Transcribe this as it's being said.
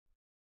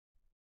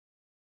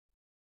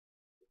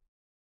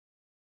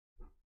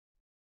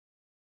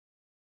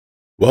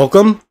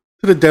Welcome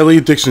to the Daily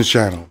Addictions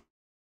channel.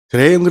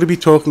 Today I'm going to be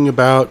talking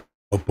about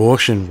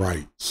abortion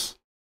rights.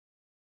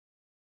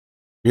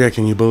 Yeah,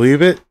 can you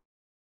believe it?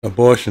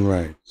 Abortion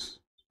rights.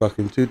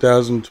 Fucking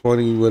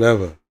 2020,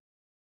 whatever.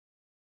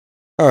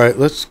 Alright,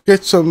 let's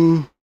get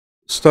some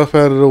stuff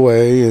out of the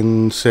way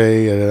and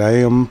say that I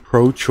am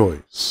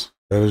pro-choice.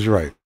 That is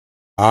right.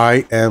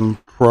 I am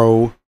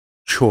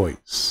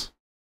pro-choice.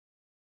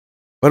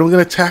 But I'm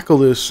going to tackle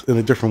this in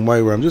a different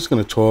way where I'm just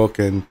going to talk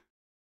and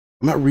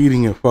I'm not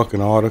reading a fucking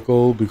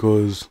article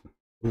because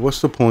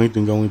what's the point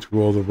in going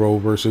through all the Roe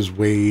versus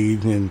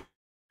Wade and,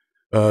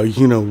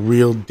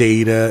 real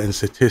data and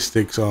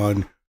statistics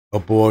on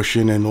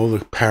abortion and all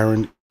the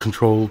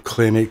parent-controlled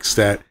clinics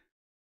that,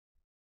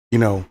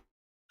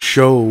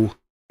 show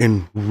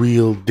in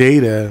real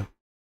data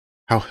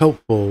how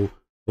helpful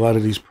a lot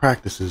of these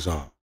practices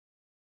are.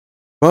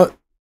 But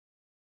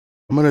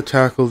I'm going to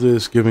tackle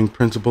this giving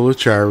principle of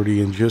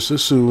charity and just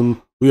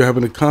assume we are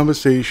having a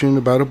conversation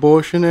about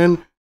abortion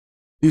and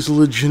these are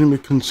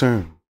legitimate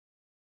concerns.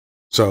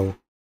 So,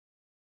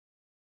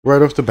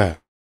 right off the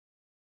bat,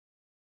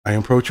 I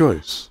am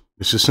pro-choice.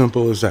 It's as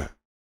simple as that.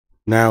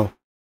 Now,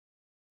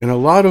 in a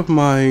lot of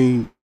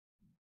my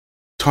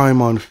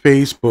time on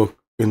Facebook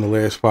in the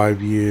last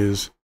 5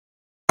 years,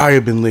 I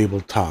have been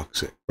labeled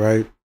toxic,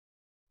 right?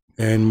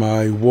 And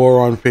my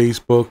war on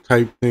Facebook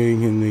type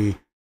thing and the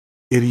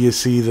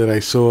idiocy that I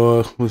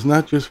saw was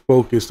not just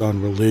focused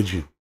on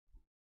religion.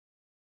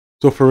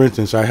 So, for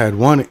instance, I had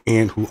one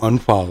aunt who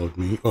unfollowed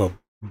me, or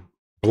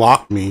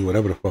blocked me,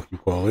 whatever the fuck you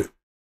call it,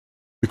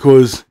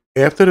 because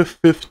after the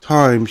 5th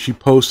time she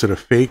posted a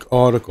fake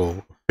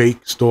article, a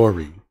fake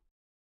story,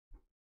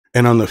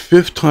 and on the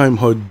 5th time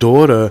her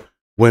daughter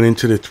went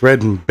into the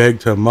thread and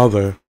begged her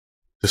mother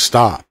to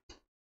stop.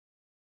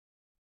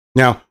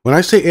 Now, when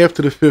I say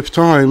after the 5th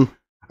time,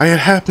 I had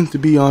happened to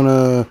be on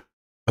a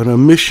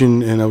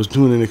mission and I was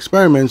doing an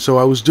experiment, so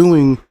I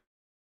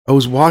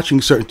was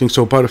watching certain things.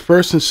 So by the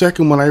 1st and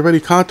 2nd one, I already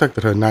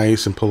contacted her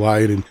nice and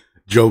polite and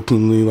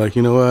jokingly, like,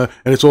 and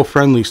it's all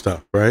friendly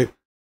stuff, right?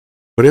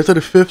 But after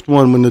the 5th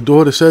one, when the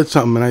daughter said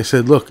something and I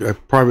said, look, I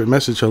private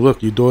messaged her,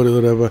 look, your daughter,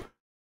 whatever,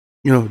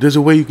 there's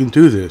a way you can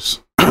do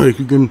this. Like,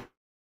 you can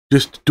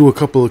just do a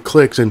couple of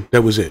clicks and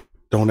that was it.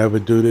 Don't ever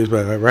do this,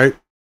 right?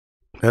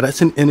 Now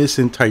that's an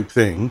innocent type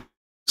thing,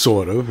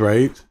 sort of,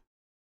 right?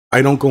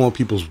 I don't go on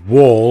people's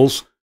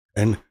walls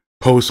and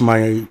post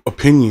my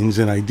opinions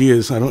and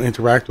ideas. I don't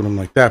interact with them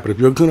like that. But if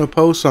you're going to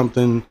post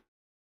something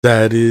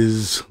that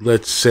is,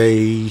 let's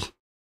say,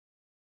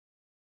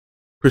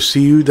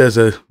 perceived as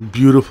a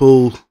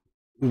beautiful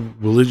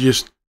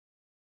religious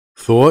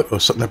thought or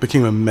something that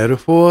became a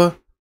metaphor,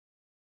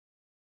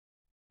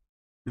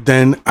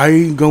 then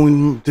I'm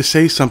going to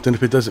say something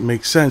if it doesn't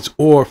make sense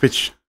or if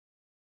it's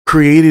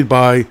created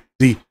by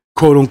the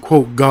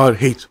quote-unquote God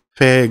hates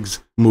fags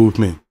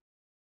movement.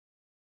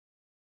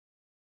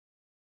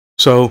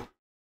 So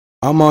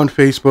I'm on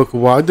Facebook.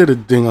 Well, I did a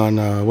thing on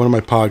one of my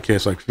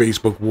podcasts, like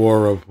Facebook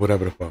War of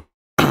whatever the fuck,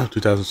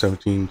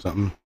 2017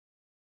 something.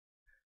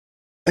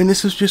 And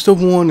this is just a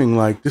warning.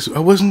 Like this, I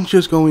wasn't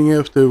just going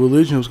after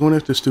religion. I was going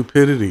after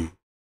stupidity.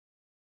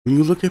 When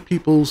you look at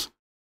people's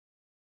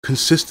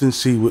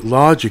consistency with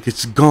logic,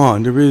 it's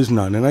gone. There is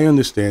none. And I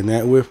understand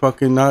that. We're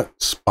fucking not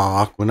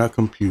Spock. We're not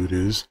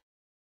computers.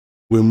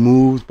 We're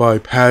moved by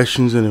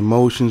passions and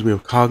emotions. We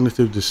have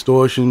cognitive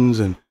distortions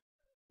and,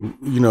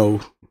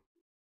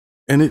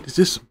 and it's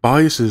just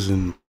biases,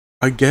 and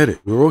I get it.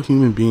 We're all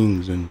human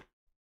beings. And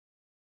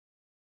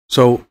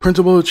so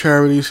principle of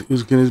charities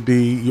is going to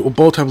be, you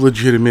both have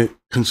legitimate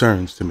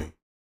concerns to me.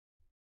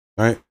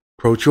 All right?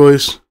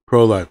 Pro-choice,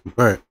 pro-life.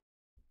 All right.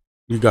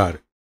 You got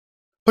it.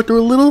 But there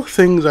are little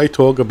things I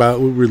talk about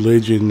with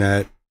religion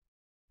that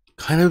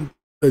kind of,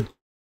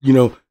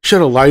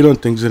 shed a light on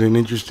things in an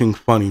interesting,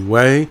 funny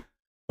way.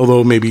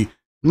 Although maybe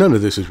none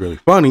of this is really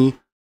funny.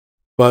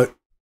 But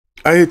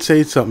I would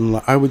say something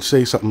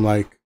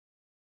like,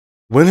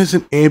 when is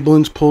an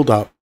ambulance pulled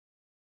up,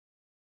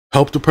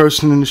 help the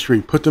person in the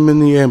street, put them in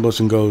the ambulance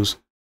and goes,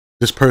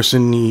 this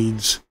person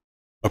needs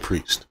a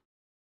priest?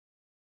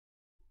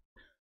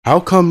 How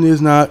come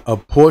there's not a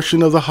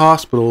portion of the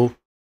hospital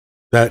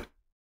that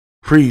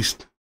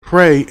priests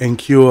pray and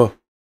cure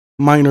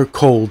minor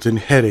colds and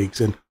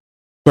headaches and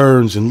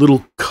burns and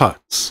little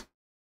cuts?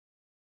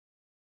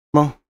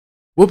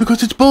 Well,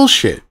 because it's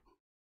bullshit.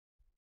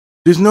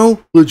 There's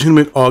no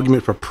legitimate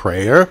argument for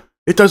prayer.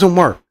 It doesn't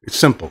work. It's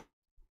simple.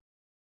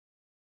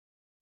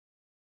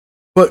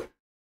 But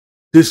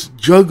this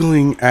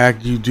juggling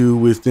act you do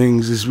with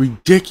things is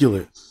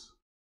ridiculous.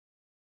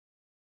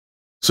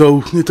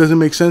 So it doesn't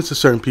make sense to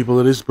certain people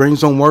that his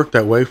brains don't work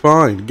that way.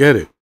 Fine, get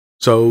it.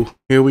 So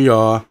here we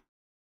are.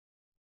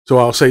 So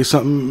I'll say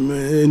something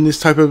in this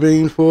type of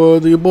vein for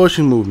the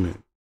abortion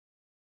movement.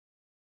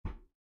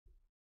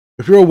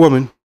 If you're a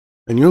woman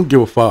and you don't give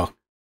a fuck,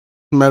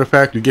 matter of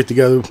fact, you get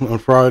together on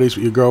Fridays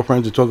with your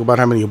girlfriends to talk about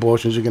how many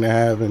abortions you're going to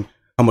have and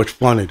how much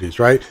fun it is,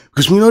 right?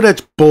 Because we know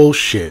that's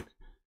bullshit.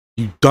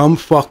 You dumb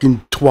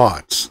fucking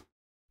twats.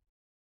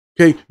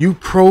 Okay, you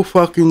pro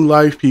fucking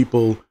life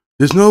people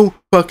There's no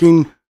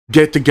fucking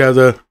get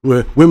together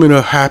where women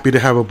are happy to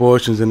have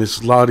abortions and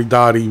it's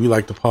lottie-dottie, we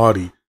like to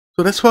party.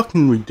 So that's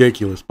fucking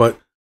ridiculous. But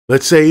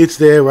let's say it's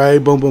there, right?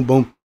 Boom, boom,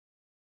 boom.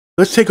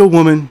 Let's take a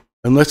woman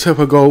and let's have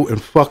her go and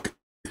fuck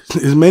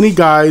as many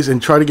guys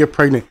and try to get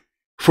pregnant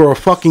for a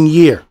fucking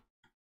year.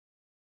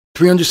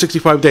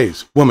 365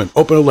 days. Woman,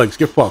 open her legs,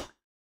 get fucked.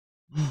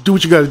 Do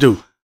what you gotta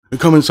do. And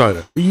come inside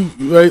her.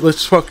 Right?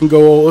 Let's fucking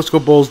go, let's go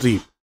balls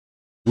deep.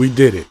 We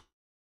did it.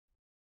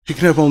 She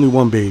can have only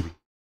one baby.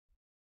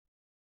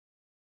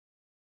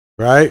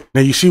 Right? Now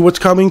you see what's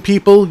coming,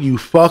 people? You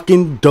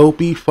fucking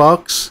dopey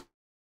fucks.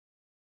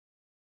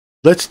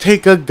 Let's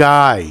take a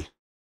guy.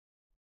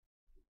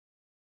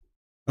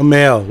 A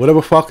male,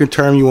 whatever fucking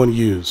term you want to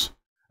use.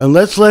 And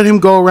let's let him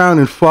go around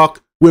and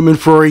fuck women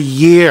for a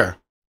year.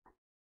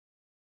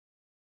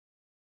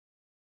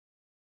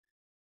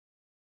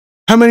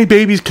 How many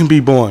babies can be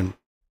born?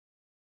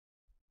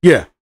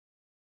 Yeah.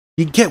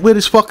 You get where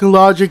this fucking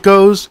logic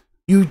goes?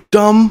 You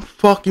dumb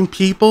fucking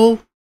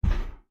people.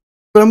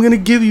 But I'm going to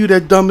give you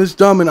that dumb is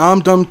dumb, and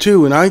I'm dumb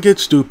too, and I get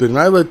stupid, and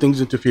I let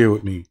things interfere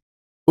with me.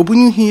 But when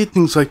you hear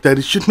things like that,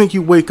 it should make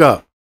you wake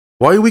up.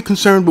 Why are we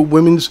concerned with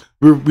women's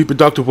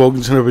reproductive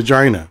organs in her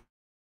vagina?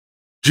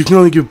 She can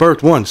only give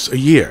birth once a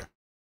year,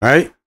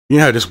 right? You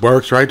know how this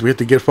works, right? We have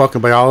to get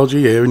fucking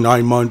biology every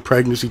 9-month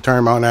pregnancy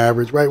term on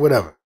average, right?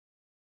 Whatever.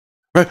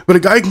 Right? But a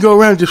guy can go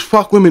around and just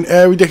fuck women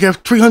every day. He have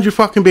 300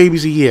 fucking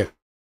babies a year.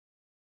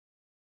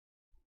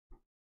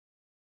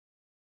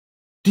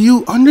 Do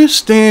you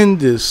understand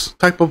this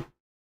type of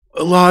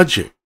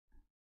logic?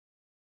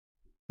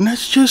 And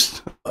that's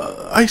just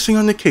icing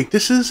on the cake.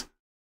 This is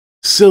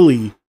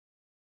silly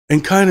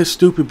and kind of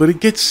stupid, but it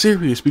gets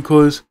serious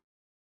because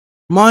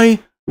my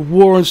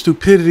war on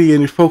stupidity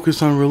and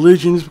focus on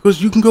religion is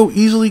because you can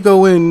easily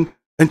go in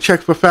and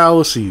check for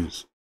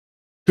fallacies.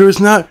 There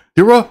are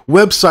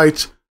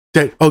websites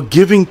that are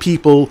giving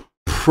people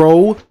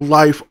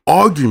pro-life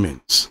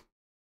arguments,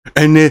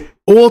 and they're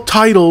all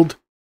titled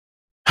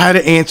how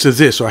to answer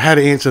this or how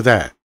to answer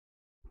that.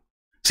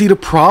 See, the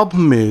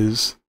problem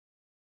is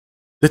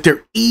that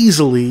they're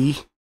easily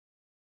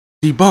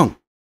debunked.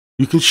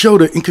 You can show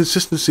the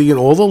inconsistency in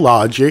all the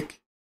logic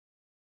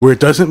where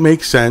it doesn't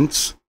make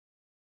sense.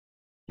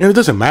 And it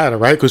doesn't matter,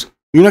 right? Because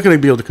you're not going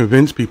to be able to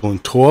convince people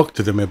and talk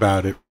to them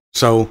about it.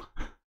 So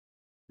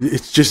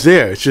it's just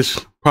there. It's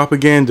just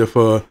propaganda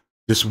for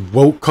this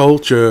woke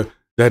culture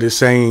that is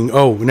saying,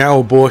 oh, now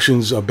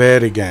abortions are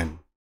bad again.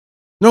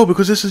 No,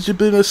 because this has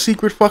been a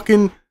secret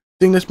fucking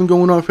thing that's been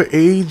going on for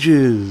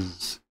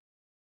ages.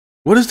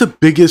 What is the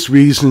biggest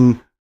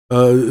reason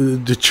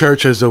the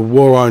church has a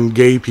war on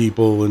gay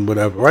people and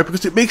whatever, right?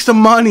 Because it makes them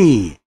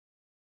money.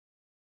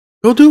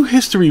 Go do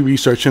history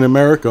research in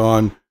America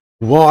on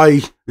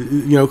why,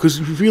 because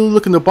if you really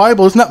look in the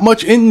Bible, there's not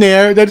much in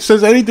there that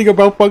says anything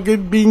about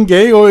fucking being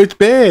gay or it's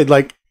bad.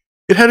 Like,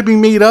 it had to be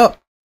made up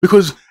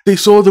because they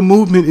saw the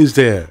movement is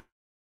there.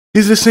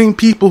 These are the same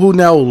people who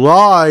now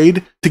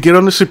lied to get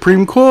on the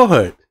Supreme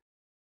Court.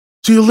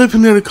 So you're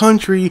living in a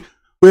country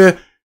where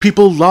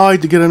people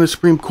lied to get on the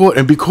Supreme Court,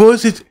 and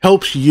because it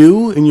helps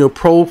you in your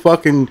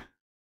pro-fucking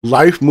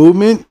life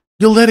movement,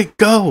 you'll let it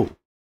go.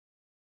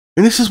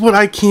 And this is what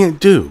I can't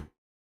do.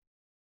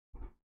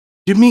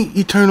 Give me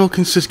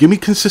give me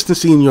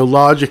consistency in your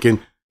logic and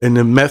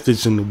the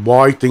methods and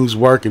why things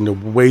work and the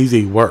way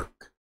they work.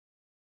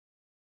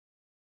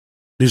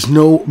 There's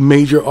no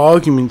major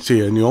arguments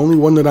here, and the only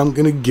one that I'm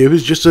going to give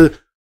is just a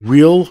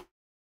real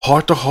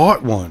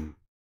heart-to-heart one.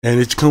 And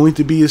it's going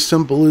to be as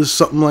simple as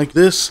something like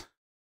this.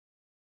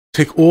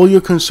 Take all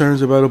your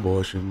concerns about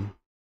abortion,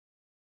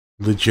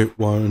 legit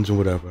ones and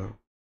whatever,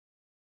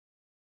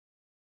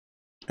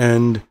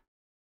 and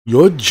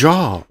your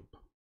job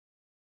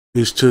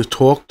is to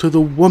talk to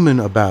the woman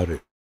about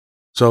it.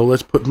 So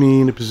let's put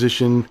me in a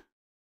position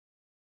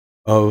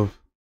of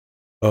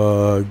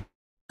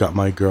got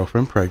my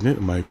girlfriend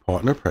pregnant, my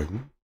partner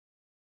pregnant,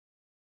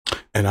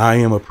 and I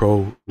am a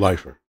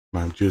pro-lifer.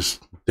 I'm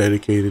just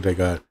dedicated. I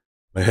got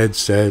my head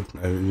set.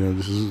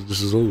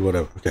 This is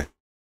whatever. Okay.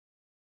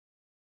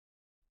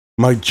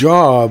 My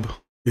job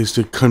is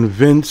to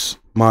convince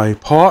my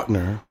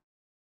partner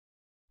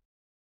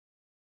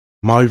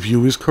my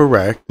view is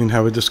correct and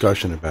have a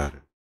discussion about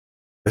it.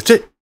 That's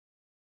it.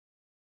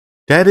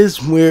 That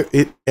is where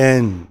it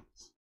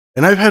ends.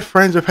 And I've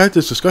had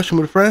this discussion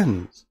with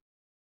friends.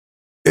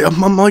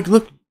 I'm like,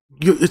 look,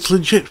 it's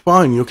legit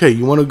fine. Okay,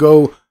 you want to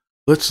go,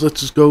 let's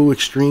just go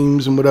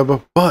extremes and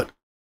whatever. But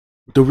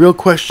the real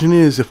question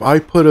is, if I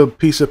put a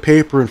piece of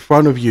paper in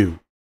front of you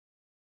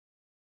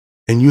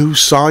and you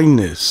sign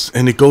this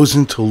and it goes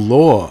into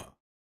law,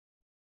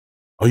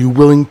 are you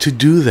willing to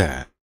do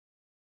that?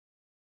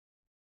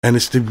 And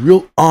it's the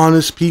real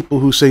honest people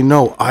who say,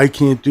 no, I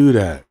can't do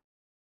that.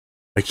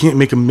 I can't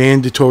make a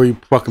mandatory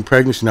fucking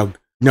pregnancy.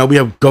 Now we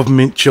have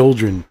government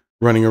children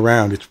running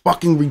around. It's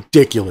fucking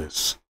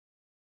ridiculous.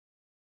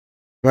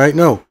 Right?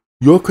 No.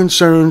 Your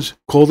concerns,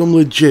 call them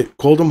legit,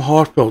 call them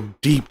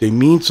heartfelt, deep. They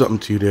mean something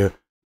to you.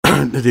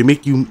 They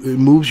make you, it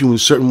moves you in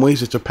certain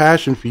ways. It's a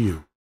passion for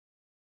you.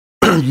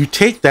 you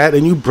take that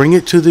and you bring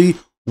it to the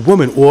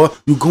woman, or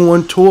you go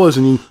on tours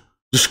and you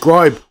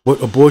describe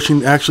what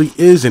abortion actually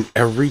is in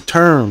every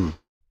term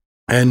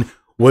and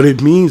what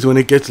it means when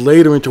it gets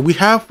later into. We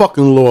have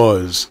fucking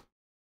laws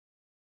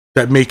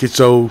that make it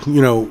so,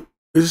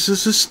 this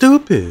is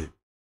stupid.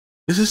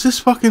 This is this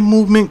fucking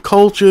movement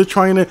culture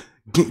trying to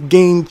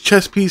gain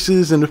chess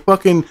pieces and the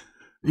fucking,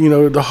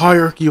 the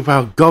hierarchy of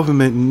our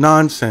government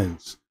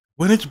nonsense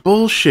when it's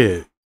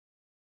bullshit.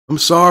 I'm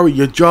sorry,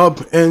 your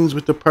job ends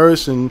with the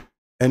person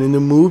and in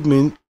the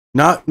movement,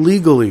 not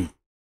legally.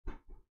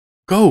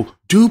 Go,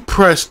 do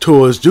press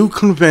tours, do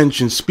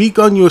conventions, speak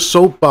on your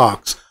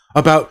soapbox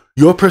about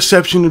your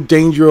perception of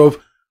danger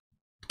of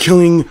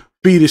killing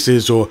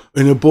fetuses or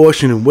an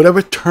abortion in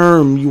whatever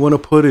term you want to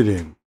put it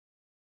in.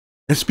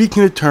 And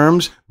speaking of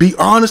terms, be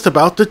honest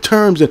about the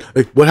terms. And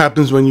what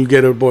happens when you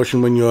get an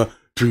abortion when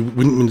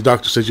when the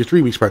doctor says you're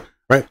 3 weeks pregnant,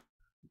 right?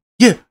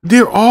 Yeah,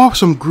 there are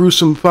some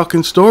gruesome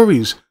fucking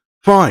stories.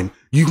 Fine.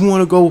 You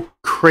want to go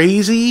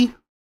crazy?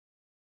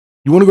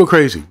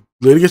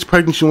 Lady gets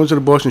pregnant, she wants an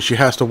abortion, she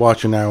has to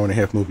watch an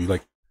 1.5-hour movie.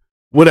 Like,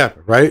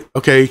 whatever, right?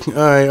 Okay, all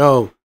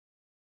right,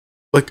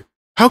 like,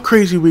 how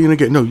crazy are we going to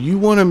get? No, you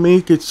want to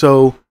make it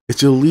so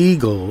it's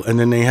illegal, and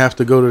then they have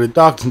to go to the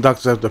doctors, and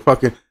doctors have to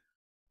fucking...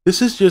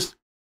 This is just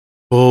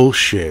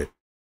bullshit.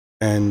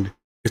 And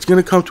it's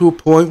going to come to a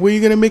point where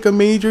you're going to make a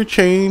major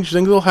change,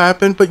 things will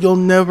happen, but you'll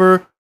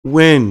never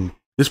win.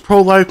 This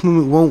pro-life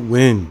movement won't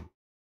win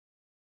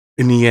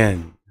in the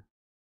end.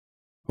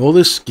 All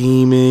this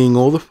scheming,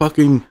 all the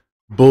fucking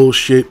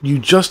bullshit, you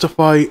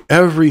justify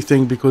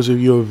everything because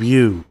of your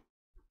view.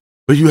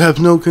 But you have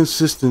no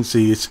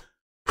consistency. It's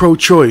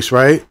pro-choice,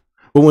 right?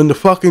 But when the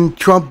fucking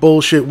Trump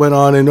bullshit went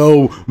on and,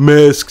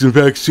 masks and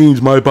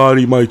vaccines, my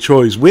body, my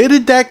choice. Where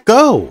did that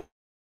go?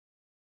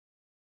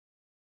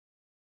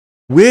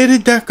 Where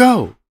did that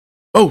go?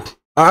 Oh,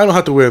 I don't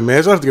have to wear a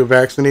mask. I don't have to get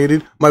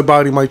vaccinated. My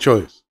body, my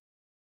choice.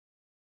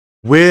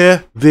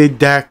 Where did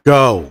that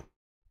go?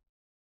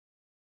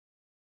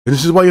 And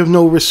this is why you have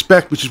no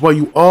respect, which is why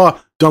you are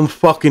dumb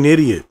fucking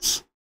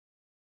idiots.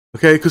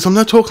 Okay? Because I'm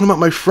not talking about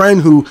my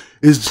friend who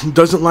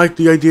doesn't like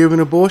the idea of an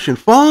abortion.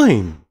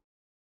 Fine.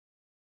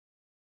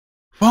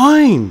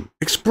 Fine.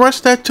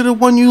 Express that to the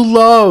one you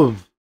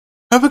love.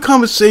 Have a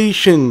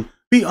conversation.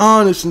 Be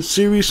honest and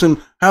serious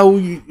on how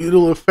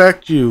it'll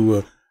affect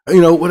you.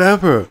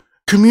 Whatever.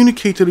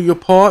 Communicate to your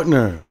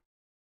partner.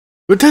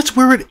 But that's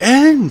where it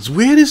ends.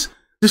 Where does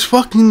this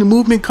fucking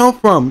movement come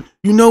from?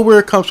 You know where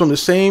it comes from. The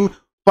same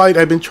fight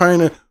I've been trying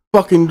to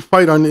fucking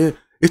fight on.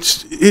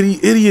 It's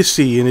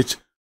idiocy and it's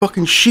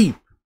fucking sheep.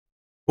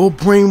 All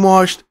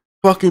brainwashed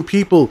fucking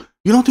people.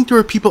 You don't think there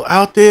are people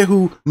out there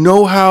who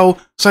know how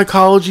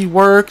psychology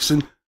works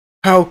and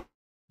how,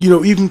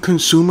 even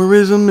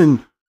consumerism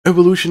and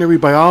evolutionary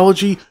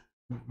biology,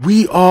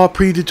 we are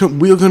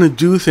predetermined. We are going to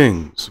do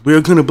things. We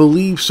are going to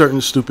believe certain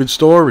stupid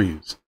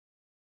stories.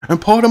 And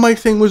part of my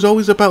thing was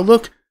always about,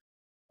 look,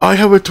 I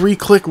have a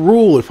 3-click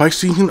rule. If I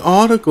see an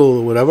article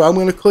or whatever, I'm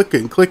going to click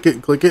it and click it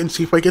and click it and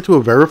see if I get to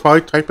a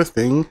verified type of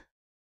thing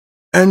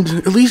and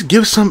at least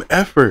give some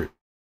effort.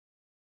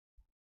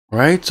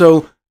 Right?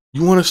 So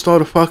you want to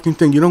start a fucking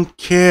thing. You don't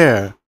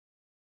care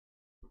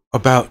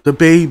about the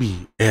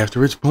baby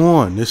after it's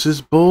born. This is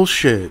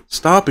bullshit.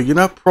 Stop it. You're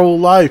not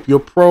pro-life. You're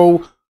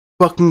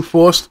pro-fucking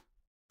forced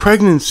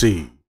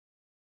pregnancy.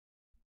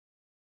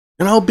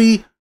 And I'll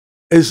be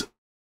as...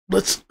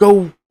 Let's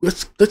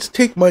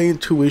take my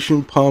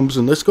intuition pumps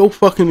and let's go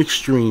fucking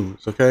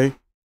extremes, okay?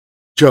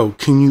 Joe,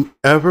 do you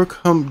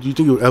think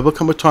it would ever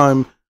come a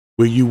time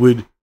where you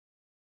would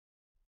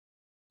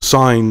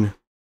sign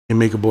and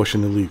make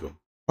abortion illegal?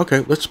 Okay,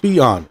 let's be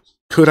honest.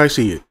 Could I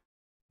see it?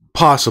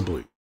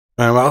 Possibly.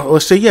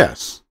 Let's say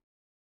yes.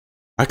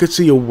 I could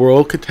see a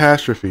world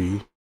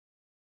catastrophe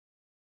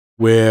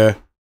where,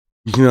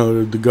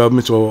 the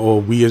governments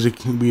or we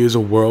as a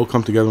world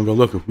come together and go,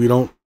 look, if we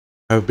don't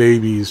have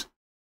babies,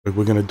 like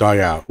we're gonna die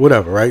out,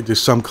 whatever, right?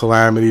 There's some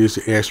calamity, there's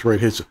an asteroid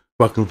hits a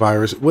fucking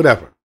virus,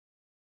 whatever.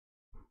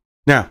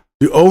 Now,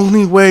 the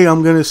only way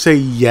I'm gonna say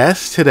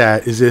yes to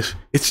that is if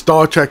it's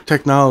Star Trek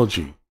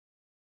technology.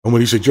 And when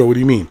you say, Joe, what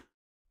do you mean?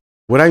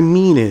 What I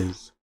mean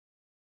is,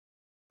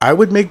 I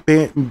would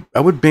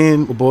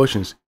ban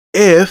abortions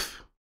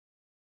if,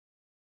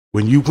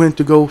 when you went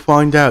to go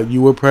find out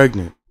you were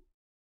pregnant,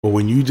 or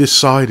when you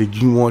decided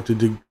you wanted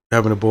to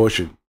have an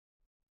abortion,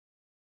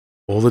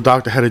 all the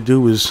doctor had to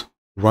do was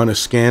run a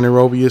scanner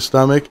over your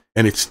stomach,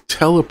 and it's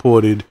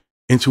teleported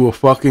into a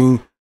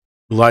fucking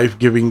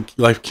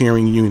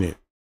life-caring unit.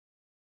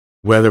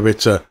 Whether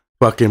it's a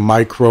fucking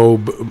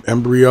microbe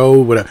embryo,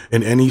 whatever,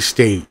 in any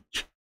stage.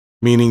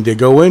 Meaning they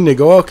go in, they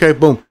go, okay,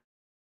 boom.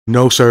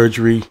 No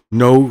surgery,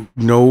 no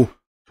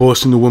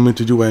forcing the woman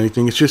to do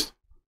anything. It's just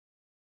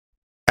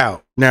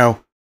out.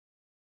 Now,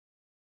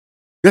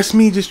 that's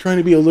me just trying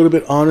to be a little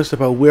bit honest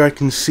about where I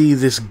can see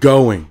this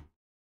going.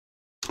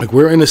 Like,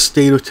 we're in a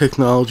state of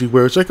technology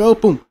where it's like, oh,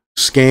 boom,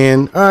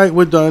 scan. All right,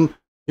 we're done.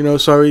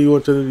 Sorry,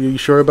 you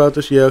sure about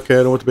this? Yeah, okay,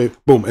 I don't want the baby.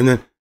 Boom. And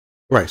then,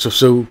 right,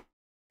 so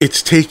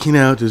it's taking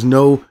out,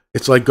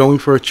 it's like going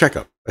for a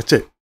checkup. That's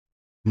it.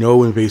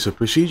 No invasive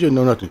procedure,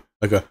 no nothing.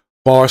 Like a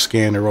bar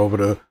scanner over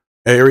the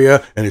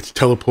area and it's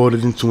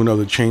teleported into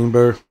another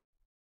chamber.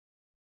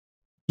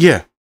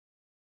 Yeah.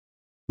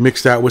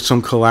 Mix that with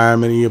some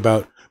calamity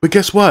about, but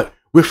guess what?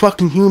 We're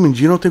fucking humans.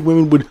 You don't think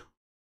women would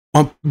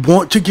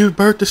want to give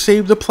birth to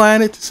save the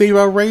planet, to save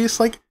our race?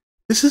 Like,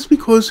 this is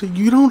because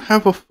you don't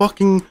have a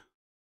fucking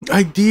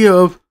idea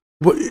of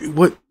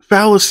what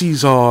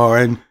fallacies are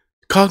and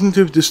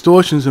cognitive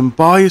distortions and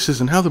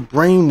biases and how the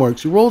brain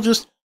works. You're all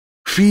just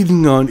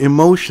feeding on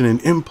emotion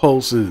and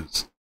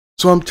impulses.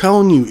 So I'm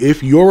telling you,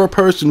 if you're a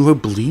person who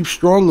believes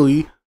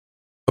strongly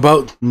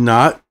about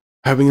not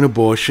having an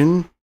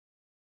abortion,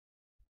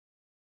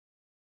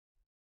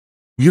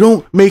 you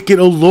don't make it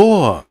a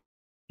law.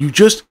 You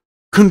just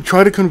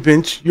try to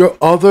convince your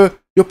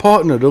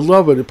partner, the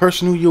lover, the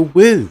person who you're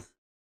with.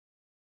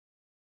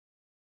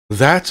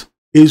 That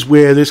is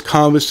where this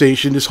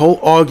conversation, this whole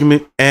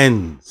argument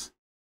ends.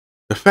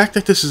 The fact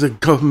that this is a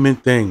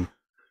government thing,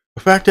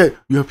 the fact that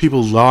you have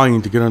people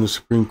lying to get on the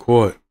Supreme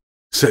Court,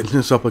 setting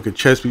this up like a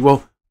chess piece,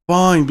 well,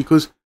 fine,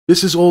 because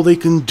this is all they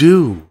can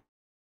do.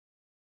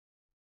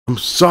 I'm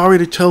sorry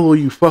to tell all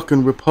you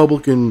fucking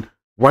Republican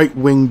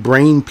right-wing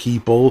brain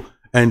people,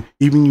 and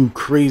even you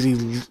crazy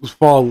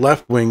far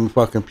left-wing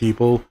fucking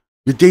people,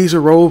 your days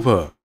are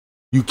over.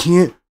 You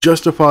can't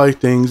justify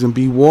things and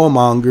be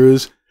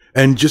warmongers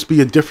and just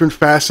be a different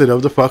facet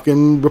of the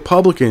fucking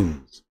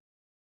Republicans.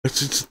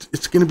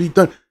 It's going to be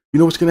done. You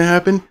know what's going to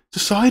happen?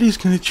 Society's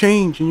going to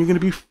change and you're going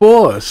to be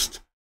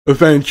forced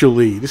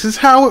eventually. This is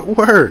how it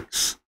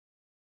works.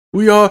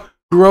 We are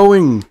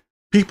growing.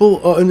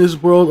 People in this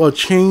world are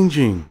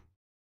changing.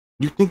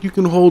 You think you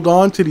can hold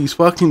on to these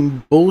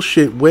fucking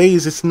bullshit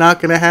ways? It's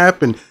not going to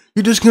happen.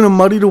 You're just going to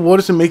muddy the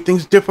waters and make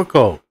things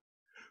difficult.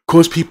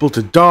 Cause people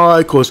to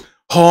die, cause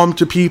harm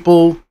to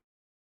people.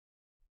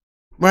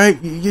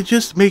 Right? You're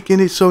just making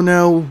it so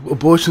now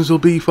abortions will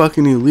be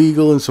fucking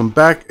illegal and some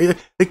back.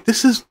 Like,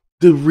 this is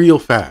the real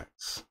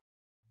facts.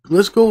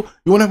 Let's go.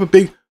 You want to have a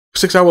big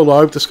 6-hour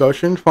live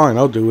discussion? Fine,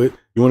 I'll do it.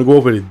 You want to go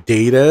over the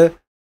data?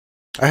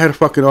 I had a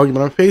fucking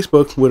argument on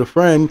Facebook with a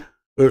friend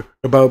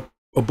about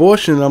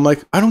abortion. And I'm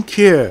like, I don't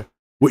care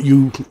what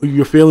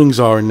your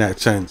feelings are in that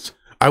sense.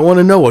 I want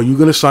to know, are you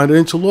going to sign it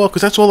into law?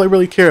 Because that's all I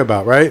really care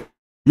about, right?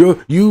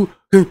 You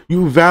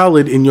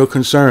valid in your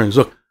concerns.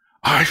 Look,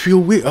 I feel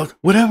weird.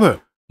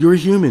 Whatever. You're a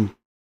human.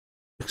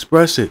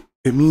 Express it.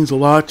 It means a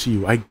lot to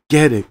you. I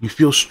get it. You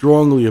feel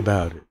strongly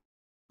about it.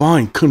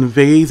 Fine.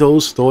 Convey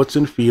those thoughts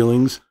and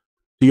feelings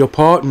to your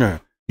partner.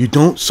 You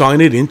don't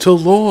sign it into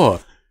law.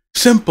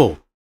 Simple.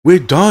 We're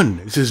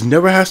done. This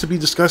never has to be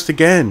discussed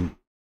again.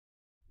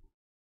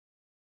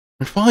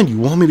 And fine, you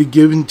want me to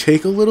give and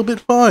take a little bit?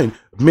 Fine.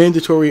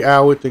 Mandatory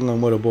hour thing on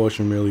what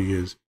abortion really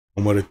is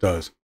and what it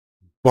does.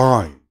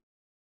 Fine.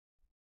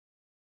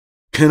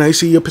 Can I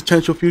see a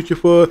potential future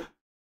for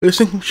this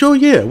thing? Sure,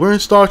 yeah. We're in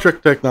Star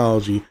Trek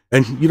technology,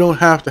 and you don't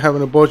have to have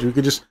an abortion. You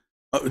could just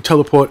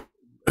teleport.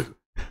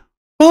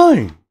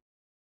 Fine.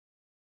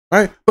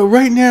 Right? But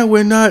right now,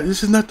 we're not.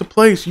 This is not the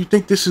place. You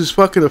think this is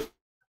fucking a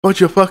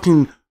bunch of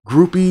fucking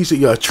groupies,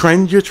 a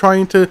trend you're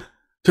trying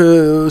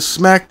to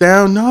smack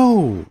down?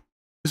 No.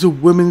 These are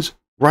women's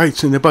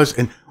rights and their buzz.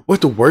 And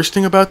what the worst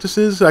thing about this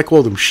is, I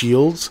call them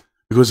shields,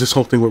 because this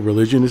whole thing with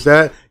religion is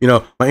that, you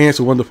know, my aunt's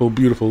a wonderful,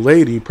 beautiful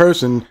lady,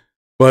 person,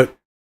 but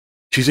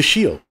she's a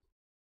shield,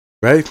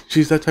 right?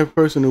 She's that type of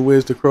person who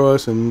wears the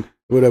cross and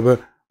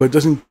whatever, but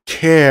doesn't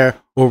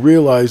care or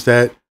realize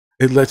that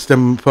it lets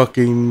them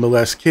fucking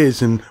molest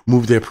kids and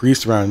move their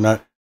priests around and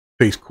not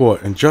face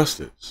court and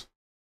justice.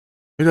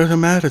 It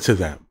doesn't matter to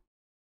them.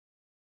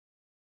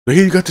 But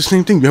here you got the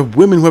same thing. You have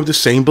women who have the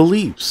same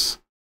beliefs.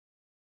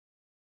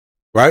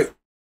 Right?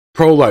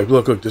 Pro-life.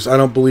 Look, this. I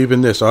don't believe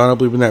in this. I don't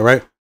believe in that,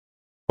 right?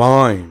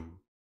 Fine.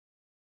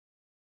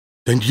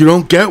 Then you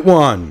don't get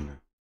one.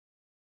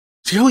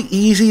 See how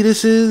easy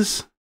this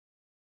is?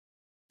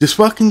 This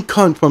fucking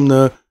cunt from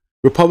the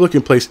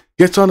Republican place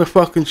gets on a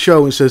fucking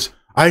show and says,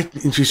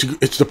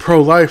 it's the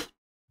pro-life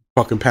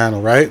fucking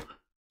panel, right?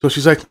 So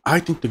she's like, I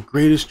think the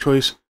greatest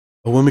choice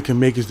a woman can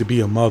make is to be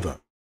a mother.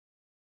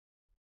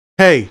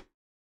 Hey,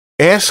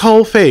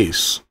 asshole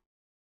face.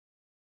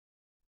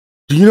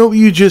 Do you know what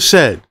you just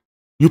said?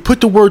 You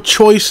put the word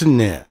choice in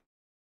there.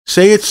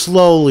 Say it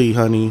slowly,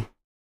 honey.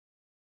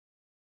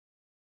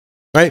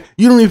 Right?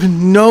 You don't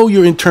even know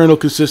your internal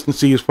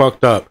consistency is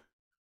fucked up.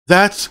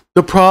 That's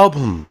the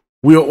problem.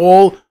 We are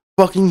all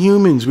fucking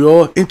humans. We're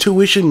all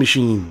intuition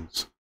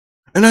machines.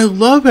 And I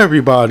love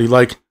everybody.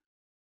 Like,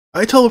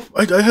 I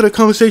had a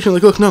conversation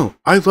like, look, no,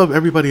 I love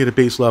everybody at a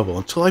base level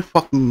until I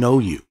fucking know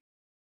you.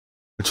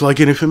 Until I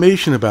get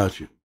information about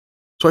you.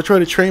 So I try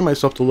to train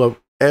myself to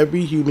love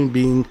every human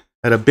being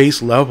at a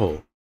base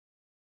level.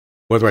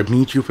 Whether I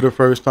meet you for the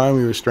first time,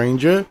 you're a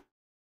stranger,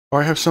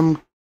 or I have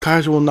some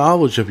casual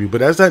knowledge of you.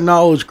 But as that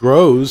knowledge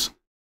grows,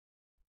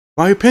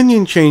 my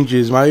opinion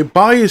changes, my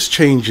bias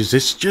changes.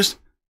 It's just,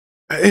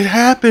 it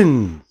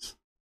happens.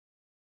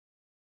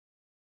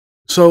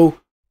 So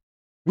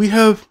we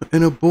have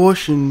an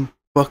abortion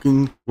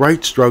fucking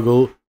right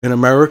struggle in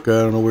America.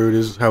 I don't know where it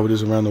is, how it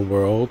is around the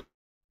world.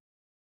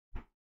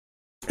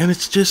 And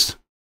it's just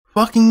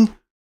fucking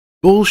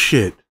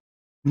bullshit.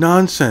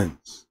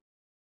 Nonsense.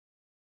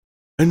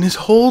 And this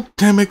whole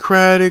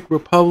Democratic,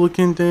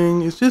 Republican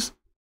thing is just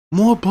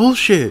more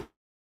bullshit.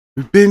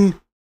 We've been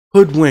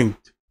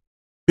hoodwinked,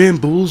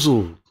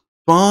 bamboozled,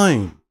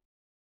 fine.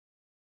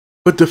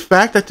 But the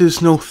fact that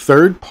there's no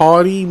third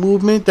party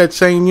movement that's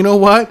saying, you know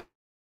what?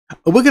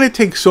 We're going to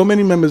take so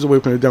many members away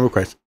from the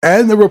Democrats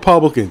and the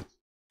Republicans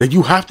that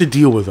you have to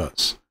deal with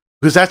us.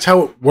 Because that's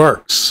how it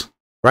works,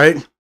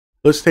 right?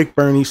 Let's take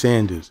Bernie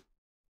Sanders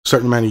a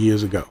certain amount of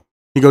years ago.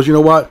 He goes, you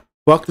know what?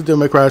 Fuck the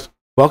Democrats,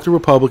 fuck the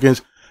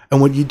Republicans. And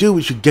what you do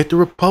is you get the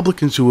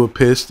Republicans who are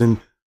pissed and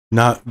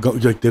not go,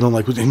 like they don't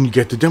like, and you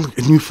get the Democrats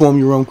and you form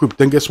your own group.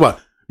 Then guess what?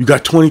 You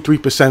got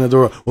 23% of the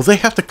world. Well, they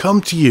have to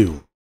come to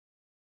you.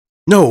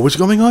 No, what's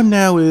going on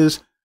now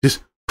is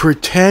this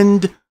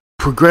pretend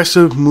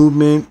progressive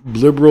movement,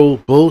 liberal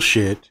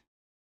bullshit.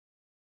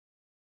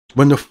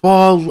 When the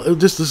fall,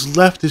 this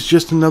left is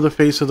just another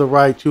face of the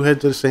right, two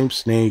heads of the same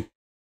snake.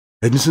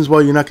 And this is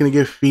why you're not going to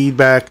get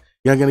feedback.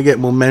 You're not going to get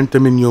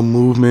momentum in your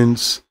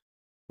movements,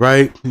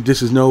 right?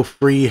 This is no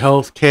free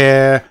health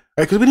care,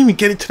 right? Because we didn't even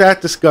get into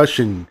that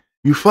discussion.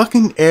 You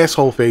fucking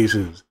asshole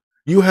faces.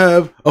 You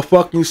have a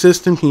fucking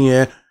system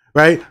here,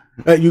 right,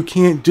 that you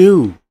can't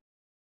do.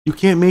 You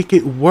can't make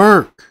it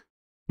work.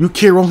 You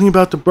care only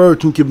about the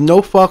birth. You give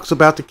no fucks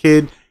about the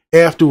kid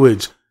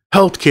afterwards.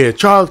 Healthcare,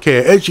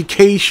 childcare,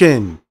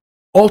 education,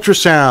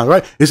 ultrasound,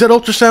 right? Is that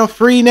ultrasound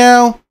free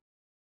now?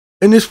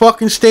 In this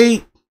fucking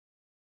state?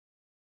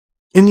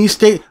 In these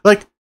states?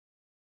 Like,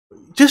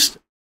 just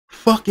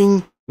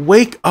fucking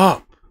wake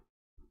up.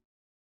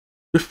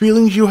 The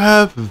feelings you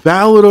have,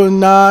 valid or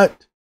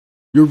not,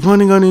 you're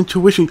running on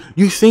intuition.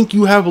 You think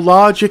you have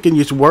logic and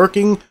it's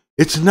working?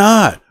 It's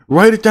not.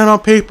 Write it down on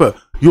paper.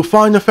 You'll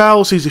find the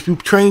fallacies if you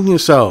train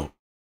yourself.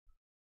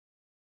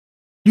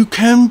 You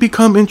can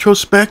become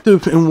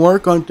introspective and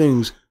work on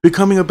things,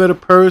 becoming a better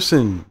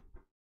person.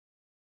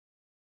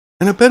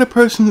 And a better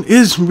person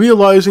is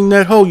realizing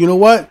that, oh, you know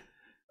what?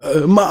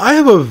 I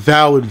have a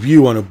valid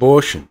view on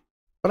abortion,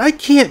 but I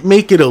can't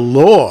make it a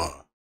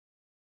law.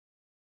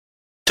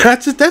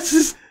 That's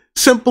as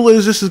simple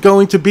as this is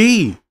going to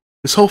be.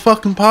 This whole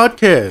fucking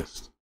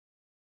podcast.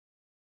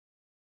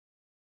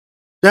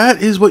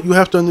 That is what you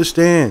have to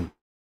understand.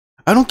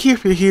 I don't care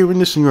if you're hearing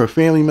this and you're a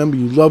family member,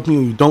 you love me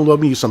or you don't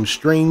love me, you're some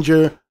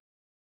stranger.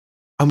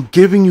 I'm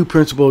giving you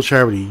principle of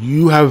charity.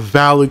 You have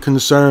valid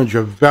concerns, you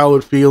have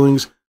valid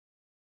feelings,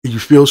 you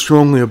feel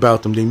strongly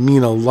about them. They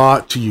mean a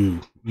lot to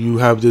you. You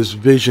have this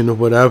vision of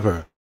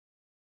whatever.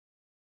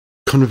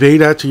 Convey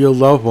that to your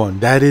loved one.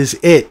 That is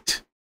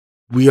it.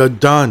 We are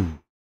done.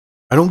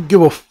 I don't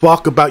give a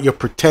fuck about your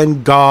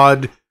pretend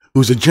God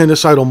who's a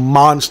genocidal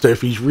monster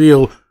if he's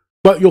real,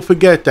 but you'll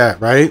forget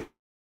that, right?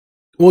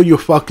 All your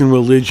fucking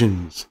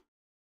religions.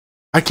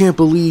 I can't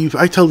believe,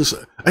 I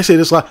say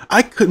this a lot,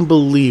 I couldn't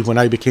believe when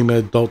I became an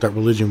adult that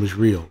religion was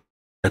real.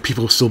 That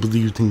people still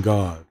believed in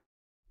God.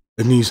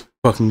 And these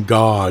fucking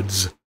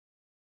gods.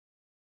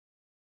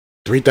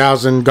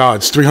 3,000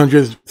 gods,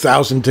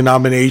 300,000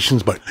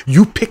 denominations, but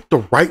you picked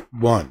the right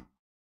one.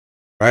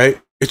 Right?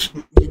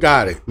 You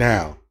got it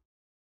now.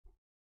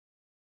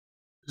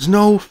 There's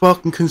no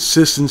fucking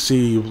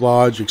consistency of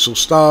logic, so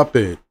stop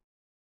it.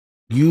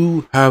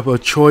 You have a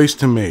choice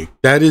to make.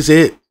 That is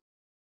it.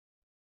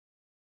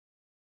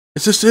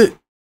 It's just it.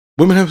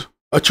 Women have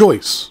a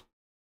choice.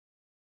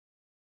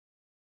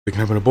 They can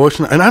have an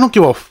abortion, and I don't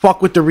give a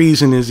fuck what the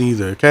reason is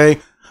either, okay?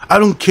 I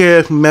don't care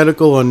if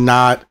medical or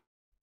not.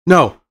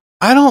 No,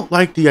 I don't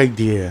like the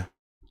idea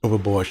of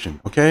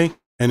abortion, okay?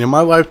 And in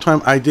my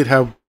lifetime, I did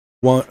have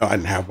one. I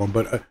didn't have one,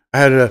 but I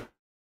had a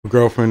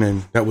girlfriend,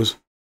 and that was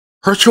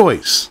her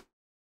choice.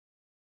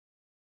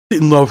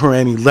 Didn't love her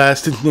any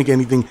less, didn't think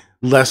anything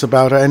less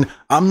about her, and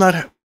I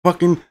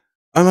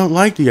don't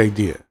like the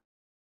idea.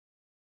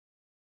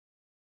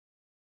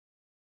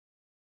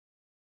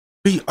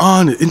 Be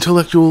honest,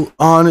 intellectual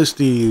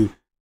honesty.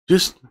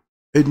 Just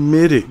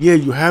admit it. Yeah,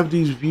 you have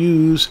these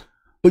views,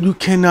 but you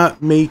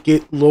cannot make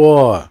it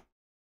law.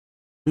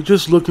 You're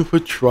just looking for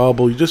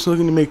trouble. You're just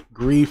looking to make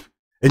grief,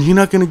 and you're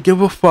not going to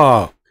give a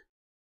fuck.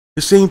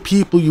 The same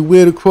people you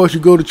wear the cross, you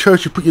go to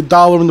church, you put your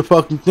dollar in the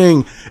fucking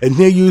thing, and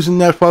they're using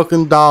that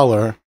fucking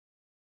dollar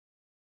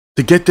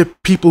to get the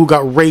people who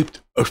got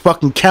raped a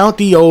fucking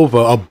county over,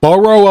 a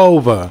borough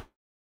over.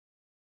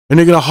 And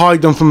they're going to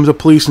hide them from the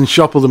police and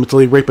shuffle them until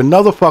they rape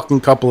another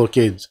fucking couple of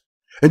kids.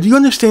 And do you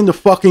understand the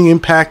fucking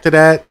impact of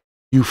that?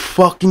 You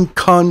fucking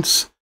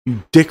cunts.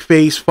 You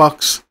dick-face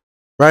fucks.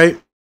 Right?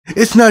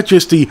 It's not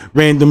just the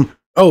random,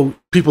 oh,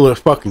 people are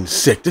fucking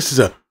sick. This is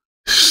a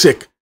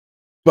sick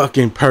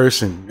fucking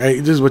person. Right?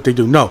 This is what they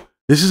do. No.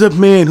 This is a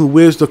man who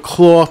wears the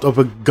cloth of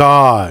a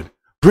god.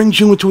 Brings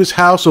you into his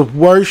house of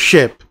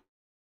worship.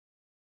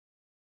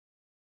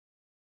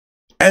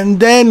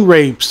 And then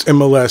rapes and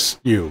molests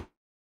you.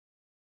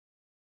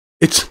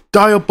 It's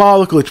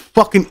diabolical. It's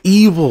fucking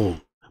evil.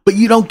 But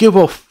you don't give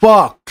a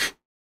fuck.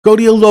 Go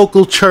to your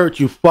local church,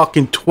 you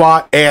fucking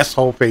twat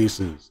asshole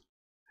faces.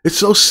 It's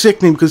so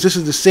sickening because this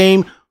is the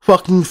same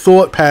fucking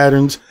thought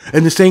patterns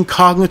and the same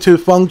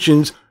cognitive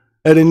functions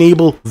that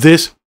enable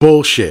this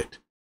bullshit.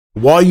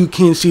 Why you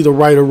can't see the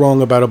right or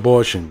wrong about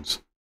abortions.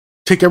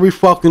 Take every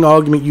fucking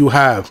argument you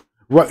have,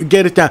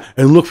 get it down,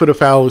 and look for the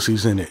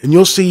fallacies in it. And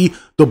you'll see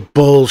the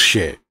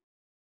bullshit.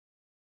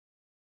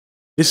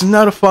 This is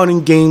not a fun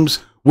and games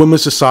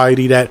women's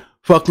society that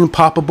fucking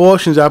pop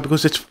abortions out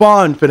because it's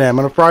fun for them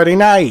on a Friday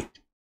night.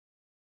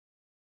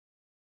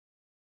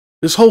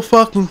 This whole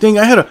fucking thing,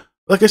 I had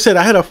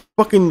a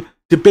fucking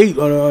debate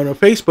on a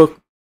Facebook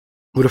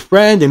with a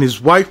friend, and his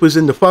wife was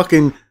in the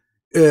fucking,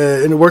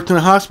 and worked in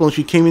the hospital, and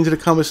she came into the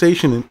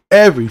conversation, and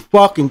every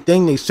fucking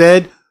thing they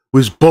said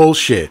was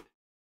bullshit.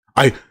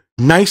 I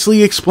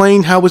nicely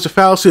explained how it was a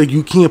fallacy. Like,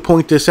 you can't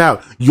point this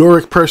out.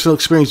 Your personal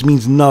experience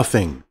means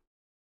nothing.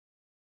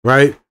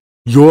 Right?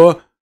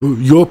 Your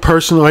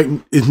personal, right,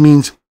 it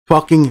means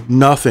fucking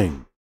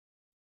nothing.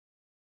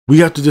 We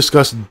have to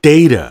discuss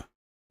data.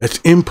 That's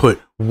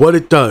input. What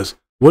it does.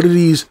 What are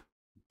these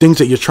things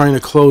that you're trying to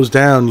close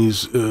down,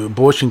 these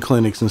abortion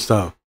clinics and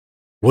stuff?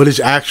 What is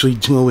actually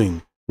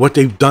doing? What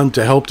they've done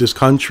to help this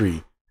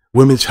country?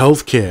 Women's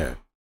health care.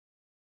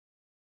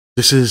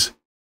 This is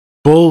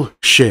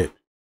bullshit.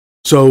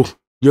 So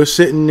you're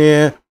sitting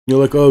there, you're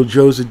like, oh,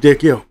 Joe's a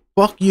dick. Yeah,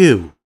 fuck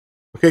you.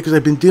 Okay, because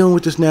I've been dealing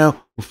with this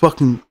now for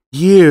fucking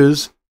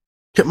years.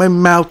 Kept my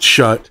mouth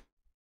shut.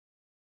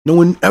 No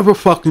one ever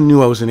fucking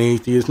knew I was an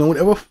atheist. No one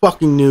ever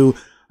fucking knew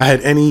I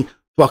had any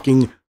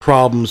fucking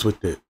problems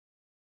with it.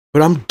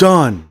 But I'm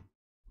done.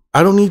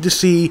 I don't need to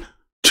see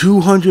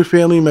 200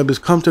 family members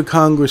come to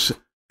Congress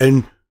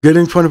and get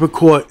in front of a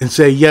court and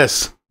say,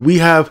 yes, we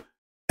have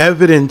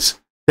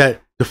evidence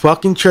that the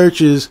fucking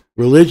church's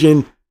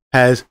religion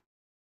has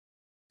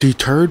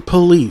deterred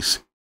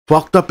police,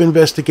 fucked up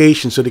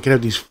investigations so they can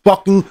have these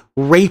fucking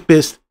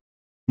rapist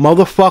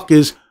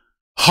motherfuckers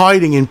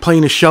hiding and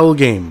playing a shell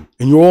game.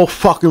 And you're all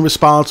fucking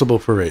responsible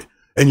for it.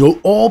 And you'll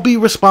all be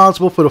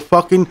responsible for the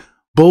fucking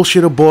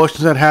bullshit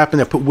abortions that happen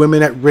that put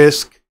women at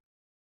risk.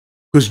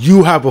 Because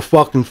you have a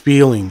fucking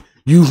feeling.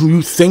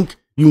 You think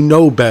you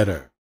know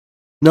better.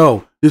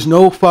 No, there's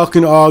no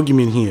fucking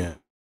argument here.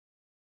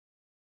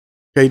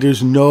 Okay,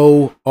 there's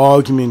no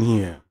argument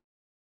here.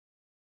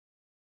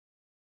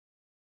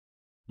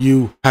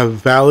 You have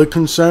valid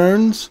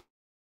concerns?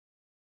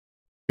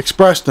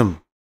 Express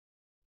them.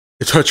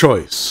 It's her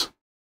choice.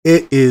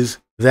 It is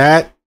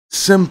that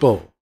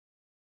simple.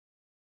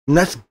 And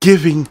that's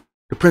giving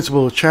the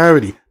principle of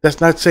charity.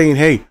 That's not saying,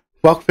 hey,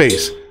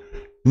 fuckface,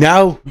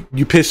 now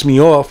you piss me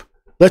off.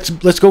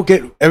 Let's go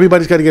get,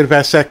 everybody's got to get a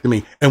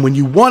vasectomy. And when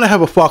you want to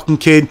have a fucking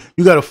kid,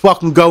 you got to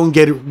fucking go and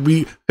get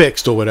it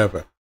fixed or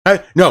whatever.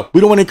 Right? No,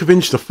 we don't want to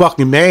convince the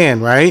fucking man,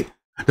 right?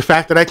 The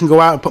fact that I can go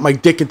out and put my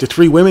dick into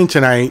 3 women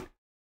tonight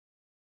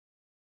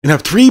and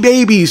have 3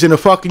 babies in a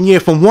fucking year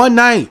from one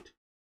night.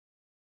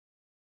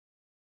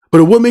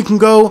 But a woman can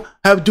go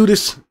do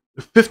this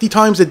 50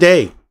 times a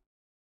day.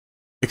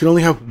 It can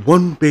only have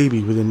 1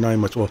 baby within 9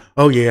 months. Well,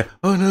 oh yeah.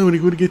 Oh no, when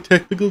you want to get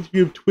technical,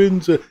 you have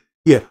twins.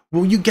 Yeah,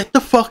 well, you get the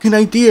fucking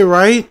idea,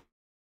 right?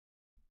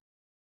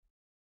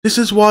 This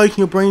is why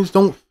your brains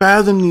don't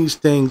fathom these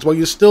things, while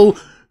you're still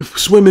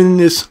swimming in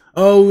this,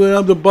 oh,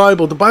 I'm the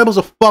Bible. The Bible's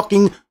a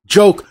fucking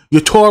joke.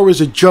 Your Torah is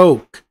a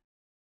joke.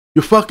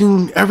 You're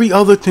fucking every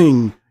other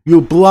thing.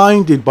 You're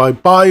blinded by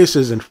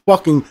biases and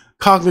fucking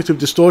cognitive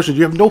distortions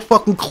you have no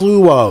fucking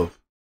clue of.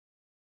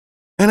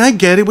 And I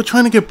get it. We're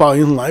trying to get by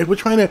in life. We're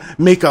trying to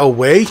make our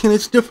way, and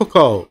it's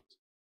difficult.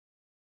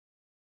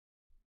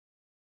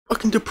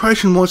 Fucking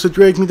depression wants to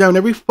drag me down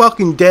every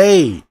fucking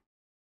day.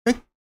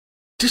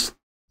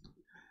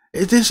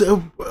 It is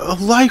a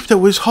life that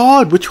was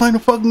hard. We're trying to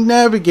fucking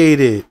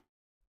navigate it.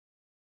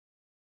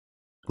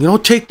 You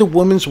don't take the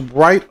woman's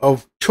right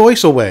of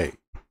choice away.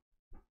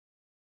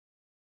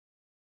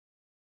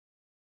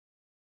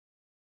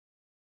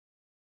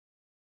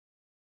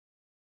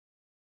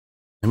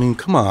 I mean,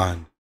 come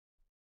on.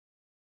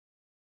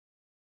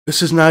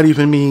 This is not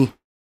even me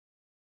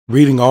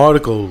reading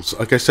articles.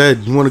 Like I said,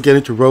 you want to get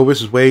into Roe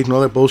versus Wade and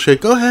all that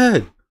bullshit, go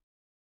ahead.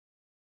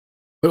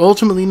 But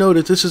ultimately know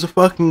that this is a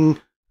fucking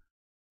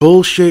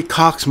bullshit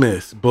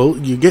cocksmith.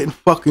 You're getting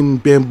fucking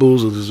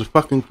bamboozled. This is a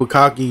fucking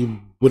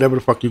Fukaki, whatever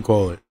the fuck you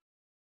call it.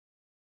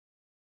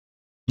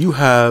 You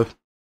have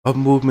a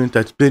movement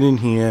that's been in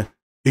here,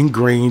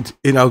 ingrained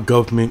in our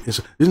government.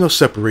 There's no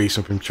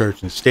separation from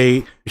church and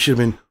state. It should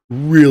have been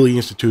really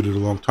instituted a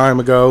long time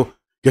ago.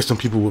 Get some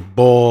people with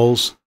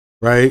balls,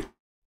 right?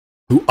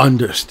 Who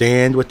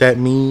understand what that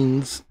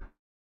means.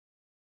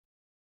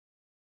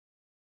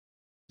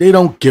 They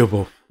don't give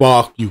a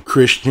fuck, you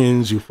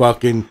Christians, you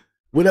fucking,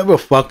 whatever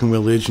fucking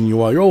religion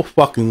you are. You're all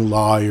fucking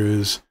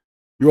liars.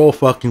 You're all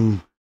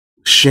fucking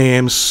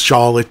shams,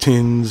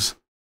 charlatans.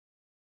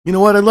 You know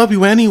what? I love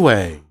you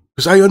anyway.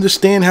 Because I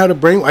understand how to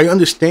bring, I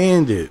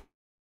understand it.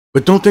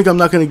 But don't think I'm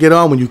not going to get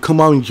on when you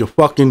come on with your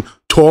fucking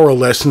Torah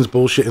lessons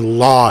bullshit and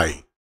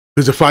lie.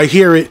 Because if I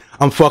hear it,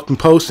 I'm fucking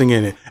posting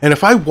in it. And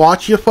if I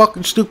watch your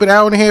fucking stupid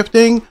hour and a half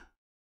thing,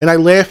 and I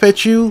laugh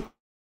at you,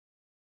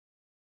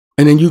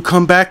 And then you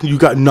come back and you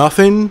got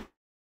nothing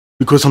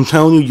because I'm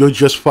telling you, you're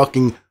just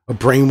fucking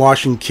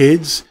brainwashing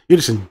kids. You're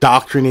just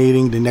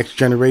indoctrinating the next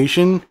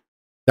generation.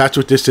 That's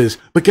what this is.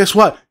 But guess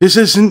what? This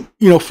isn't,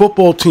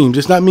 football teams.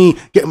 It's not me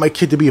getting my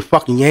kid to be a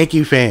fucking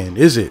Yankee fan,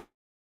 is it?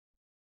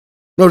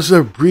 No, this is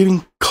a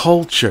breeding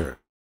culture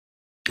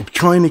of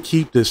trying to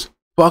keep this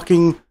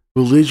fucking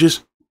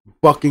religious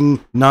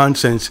fucking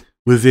nonsense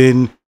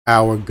within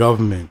our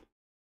government.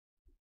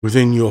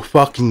 Within your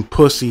fucking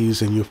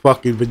pussies and your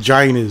fucking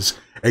vaginas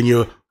and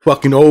your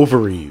fucking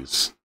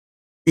ovaries.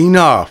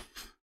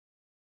 Enough.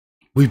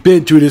 We've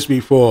been through this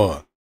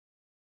before.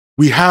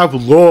 We have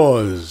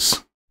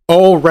laws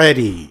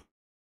already.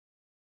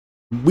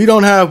 We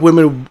don't have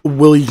women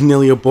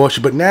willy-nilly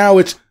abortion, but now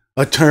it's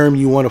a term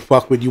you want to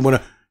fuck with. You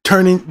want to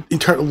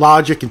turn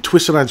logic and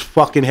twist it on its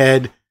fucking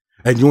head,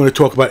 and you want to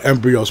talk about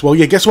embryos. Well,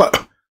 yeah, guess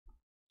what?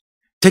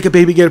 Take a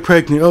baby, get it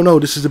pregnant. Oh no,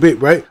 this is a bit,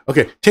 right?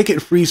 Okay, take it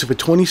and freeze it for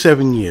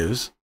 27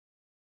 years,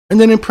 and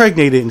then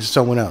impregnate it into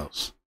someone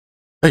else.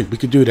 Hey, we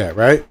could do that,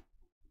 right?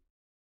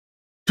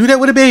 Do that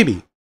with a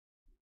baby.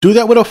 Do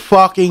that with a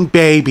fucking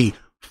baby.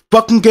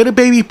 Fucking get a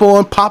baby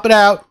born, pop it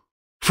out,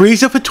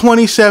 freeze it for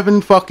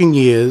 27 fucking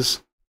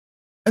years,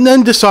 and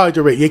then decide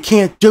to rate. You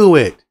can't do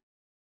it.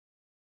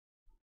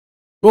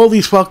 All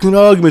these fucking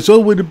arguments. Oh,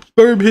 when the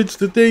sperm hits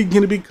the thing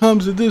and it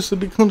becomes a this, it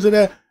becomes a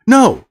that.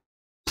 No.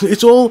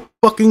 It's all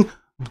fucking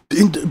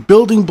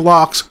building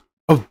blocks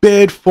of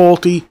bad,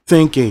 faulty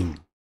thinking.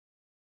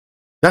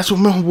 That's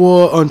what my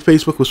war on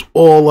Facebook was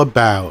all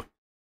about.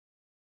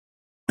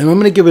 And I'm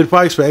going to give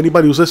advice for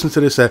anybody who's listening to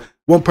this. That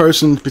one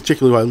person in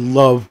particular who I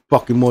love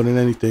fucking more than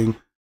anything.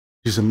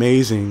 She's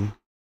amazing.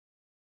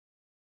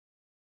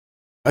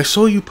 I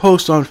saw you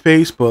post on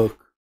Facebook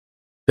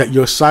that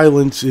your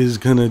silence is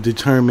going to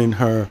determine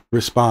her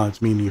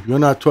response. Meaning, if you're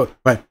not talking,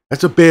 right,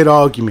 that's a bad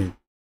argument.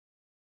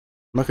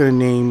 I'm not going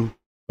to name,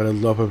 but I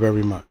love her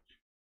very much.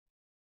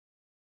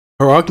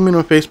 Her argument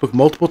on Facebook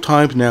multiple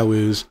times now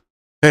is,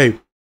 hey,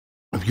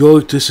 if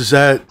you're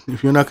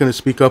if you're not going to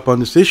speak up on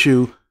this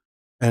issue,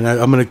 and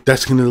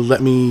that's going to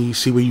let me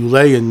see where you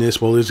lay in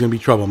this, well, there's going to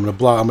be trouble. I'm going to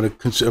block. I'm going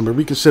to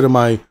reconsider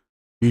my,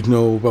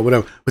 but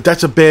whatever. But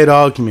that's a bad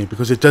argument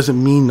because it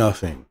doesn't mean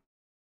nothing.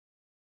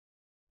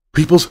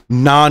 People's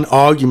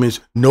non-arguments,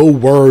 no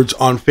words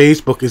on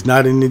Facebook is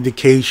not an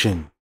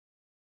indication.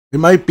 It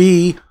might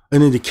be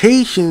an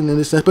indication in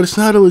a sense, but it's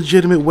not a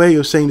legitimate way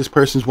of saying this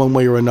person's one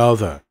way or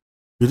another.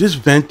 You're just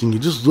venting.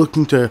 You're just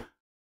looking to,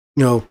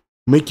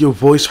 make your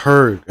voice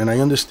heard. And I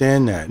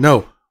understand that.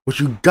 No, what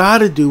you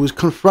gotta do is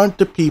confront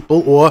the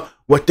people or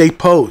what they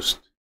post.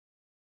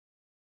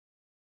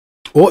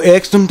 Or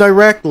ask them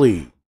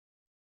directly.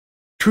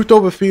 Truth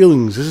over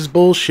feelings. This is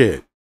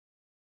bullshit.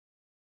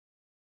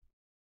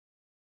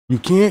 You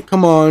can't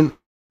come on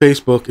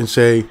Facebook and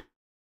say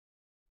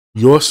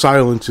your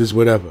silence is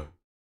whatever.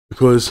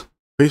 Because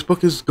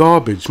Facebook is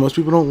garbage. Most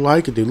people don't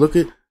like it. They look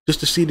at just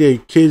to see their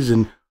kids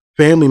and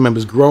family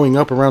members growing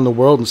up around the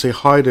world and say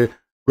hi to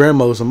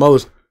grandmothers and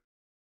mothers.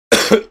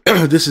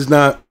 This is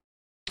not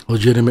a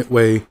legitimate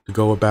way to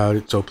go about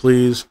it. So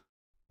please,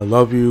 I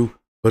love you,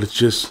 but it's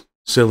just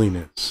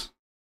silliness.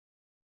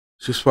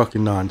 It's just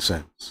fucking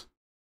nonsense.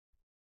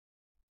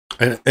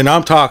 And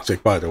I'm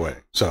toxic, by the way.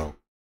 So,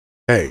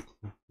 hey,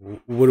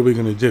 what are we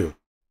going to do?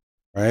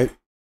 Right?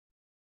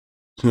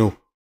 Who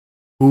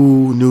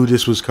knew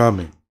this was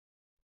coming?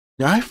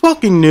 Yeah, I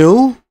fucking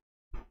knew.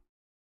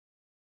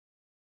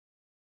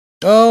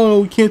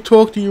 Oh, you can't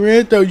talk to your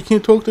aunt, though. You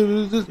can't talk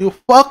to this.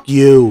 Fuck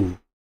you.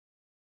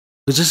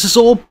 Because this is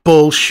all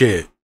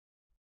bullshit.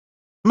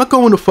 I'm not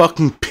going to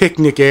fucking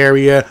picnic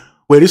area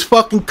where this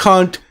fucking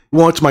cunt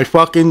wants my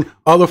fucking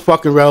other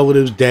fucking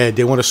relatives dead.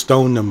 They want to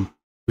stone them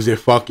because they're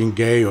fucking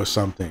gay or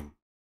something.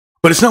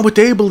 But it's not what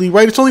they believe,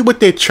 right? It's only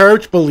what their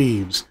church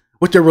believes,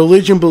 what their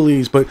religion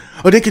believes.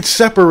 Or they could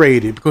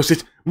separate it because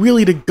it's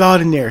really the God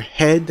in their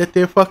head that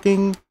they're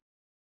fucking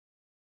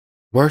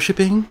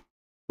worshipping,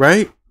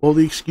 right? All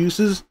the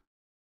excuses.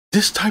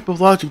 This type of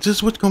logic, this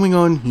is what's going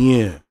on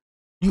here.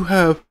 You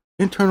have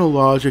internal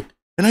logic,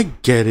 and I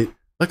get it.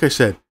 Like I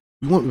said,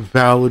 you want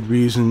valid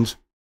reasons.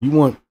 You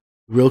want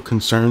real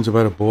concerns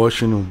about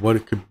abortion and what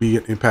it could be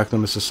an impact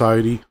on the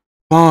society.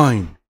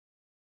 Fine.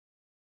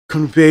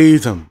 Convey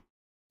them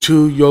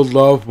to your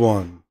loved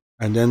one,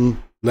 and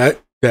then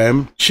let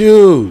them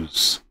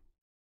choose.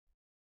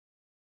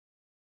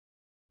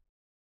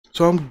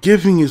 So I'm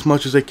giving as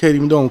much as I can,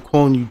 even though I'm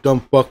calling you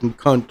dumb fucking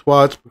cunt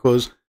twats,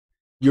 because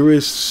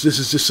this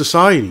is just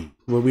society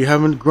where we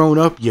haven't grown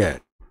up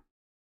yet.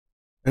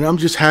 And I'm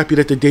just happy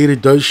that the data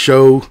does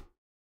show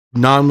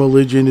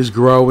non-religion is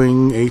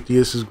growing,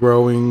 atheist is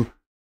growing.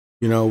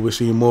 We're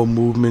seeing more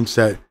movements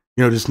that,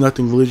 there's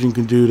nothing religion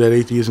can do that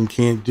atheism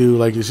can't do.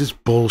 Like, it's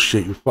just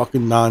bullshit. You're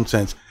fucking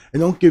nonsense. And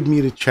don't give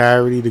me the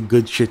charity, the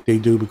good shit they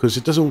do, because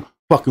it doesn't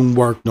fucking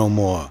work no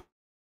more.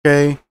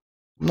 Okay?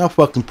 I'm not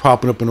fucking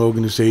propping up an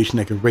organization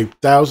that can rape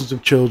thousands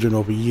of children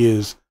over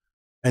years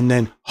and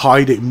then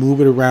hide it, move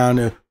it around,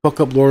 and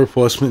fuck up law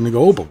enforcement and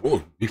go, oh,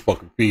 but we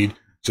fucking feed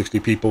 60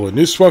 people in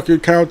this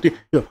fucking county.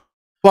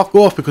 Fuck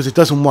off, because it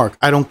doesn't work.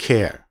 I don't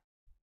care.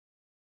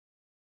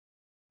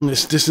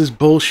 This is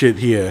bullshit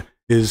here.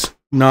 Is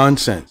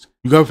nonsense.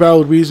 You got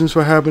valid reasons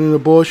for having an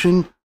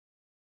abortion?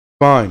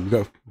 Fine. You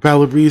got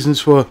valid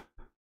reasons for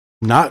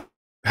not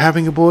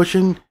having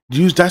abortion?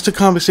 That's the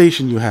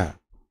conversation you have.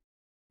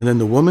 And then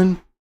the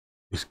woman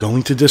is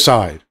going to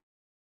decide.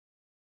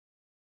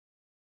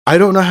 I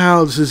don't know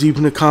how this is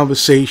even a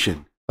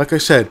conversation. Like I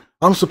said,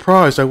 I'm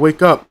surprised. I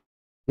wake up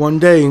one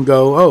day and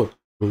go, oh,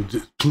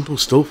 do people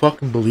still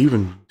fucking believe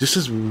in this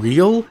is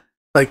real?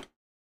 Like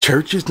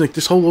churches, like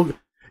this whole,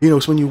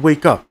 it's when you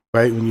wake up,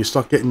 right? When you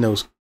start getting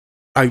those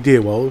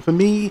idea. Well, for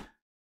me,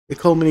 it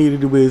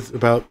culminated with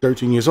about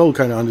 13 years old,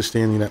 kind of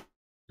understanding that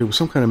there was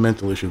some kind of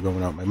mental issue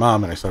going on with my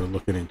mom, and I started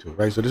looking into it,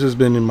 right? So this has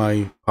been in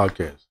my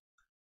podcast.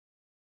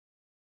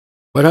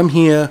 But I'm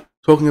here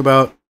talking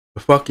about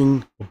the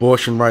fucking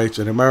abortion rights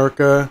in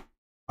America.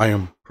 I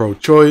am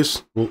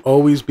pro-choice, will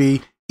always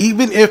be,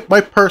 even if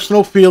my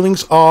personal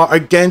feelings are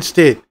against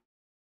it.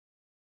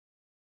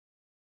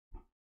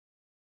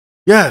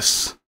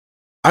 Yes,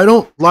 I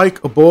don't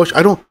like abortion.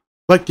 I don't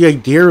like the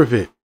idea of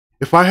it.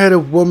 If I had a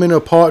woman, a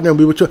partner, and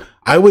we would,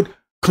 I would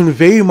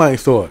convey my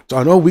thoughts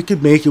on, oh, we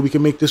can make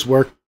this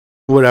work,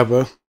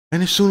 whatever.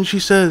 And as soon as she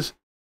says,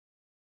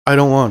 I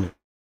don't want it,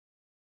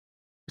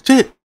 that's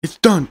it. It's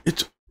done.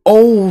 It's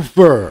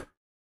over.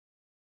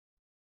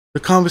 The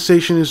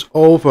conversation is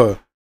over.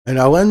 And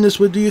I'll end this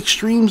with the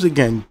extremes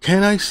again.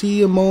 Can I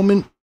see a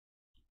moment?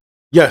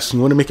 Yes,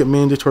 you want to make it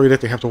mandatory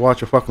that they have to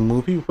watch a fucking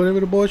movie for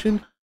an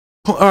abortion?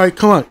 All right,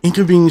 come on.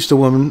 Inconvenience the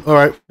woman. All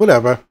right,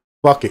 whatever.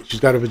 Fuck it. She's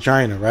got a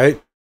vagina,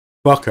 right?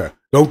 Fuck her.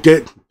 Don't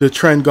get the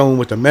trend going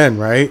with the men,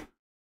 right?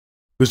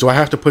 Because do I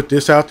have to put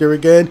this out there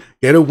again?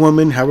 Get a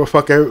woman, have her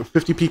fuck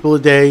 50 people a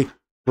day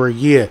for a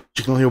year.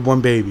 She can only have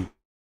one baby.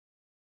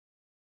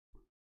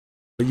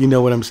 But you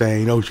know what I'm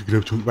saying? Oh, she could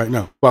have two right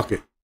now. Fuck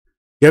it.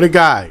 Get a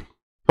guy.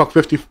 Fuck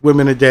 50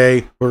 women a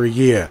day for a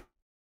year.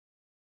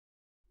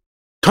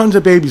 Tons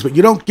of babies, but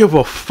you don't give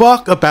a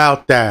fuck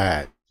about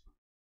that.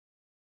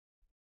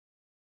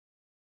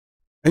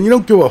 And you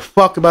don't give a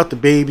fuck about the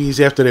babies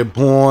after they're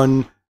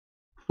born.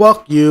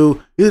 Fuck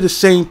you. You're the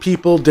same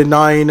people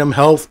denying them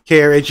health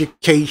care,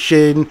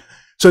 education.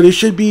 So there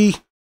should be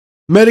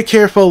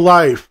Medicare for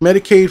life,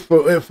 Medicaid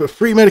for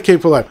free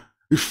Medicaid for life,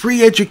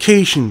 free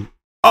education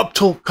up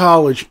till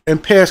college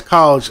and past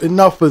college.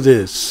 Enough of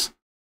this.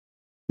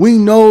 We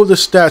know the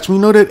stats. We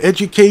know that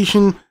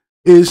education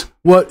is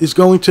what is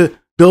going to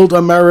build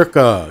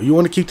America. You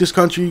want to keep this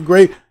country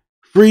great?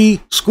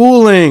 Free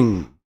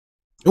schooling.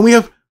 And we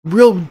have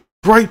real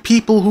bright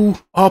people who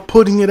are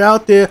putting it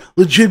out there,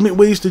 legitimate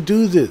ways to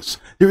do this.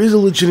 There is a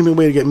legitimate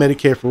way to get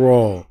Medicare for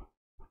all.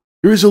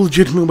 There is a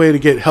legitimate way to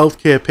get health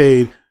care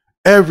paid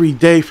every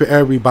day for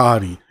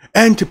everybody.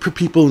 And to put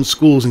people in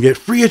schools and get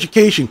free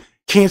education,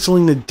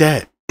 canceling the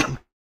debt.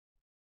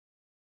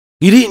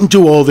 You didn't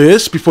do all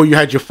this before you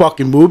had your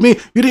fucking movement.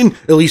 You didn't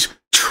at least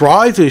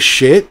try this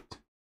shit.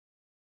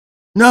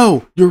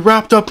 No, you're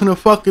wrapped up in a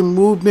fucking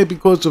movement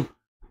because of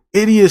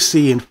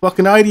idiocy and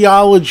fucking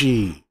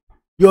ideology.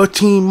 Your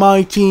team,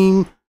 my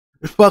team,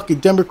 the fucking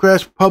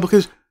Democrats,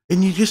 Republicans,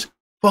 and you're just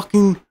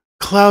fucking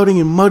clouding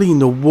and muddying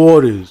the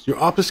waters. You're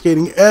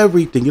obfuscating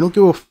everything. You don't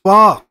give a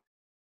fuck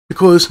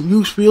because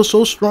you feel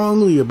so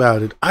strongly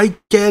about it. I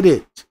get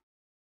it.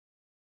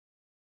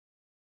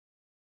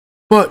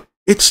 But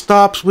it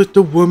stops with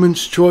the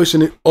woman's choice,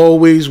 and it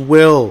always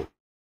will.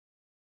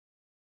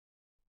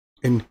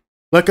 And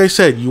like I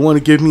said, you want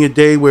to give me a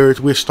day where it's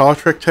with Star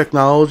Trek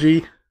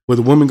technology, where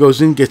the woman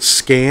goes in, gets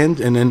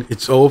scanned, and then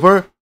it's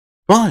over?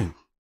 Fine.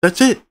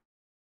 That's it.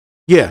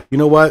 Yeah, you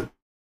know what?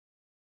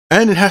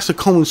 And it has to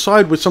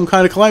coincide with some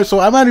kind of climate. So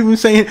I'm not even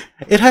saying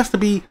it has to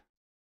be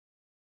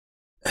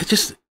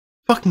just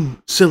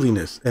fucking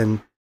silliness.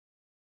 And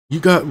you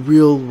got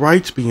real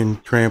rights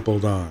being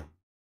trampled on.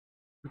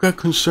 You got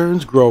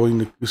concerns growing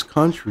in this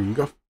country.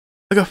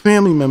 I got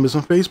family members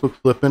on Facebook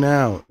flipping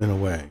out in a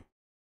way.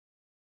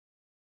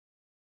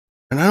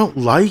 And I don't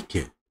like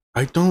it.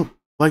 I don't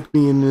like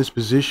being in this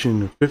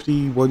position at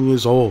 51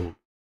 years old.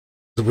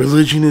 The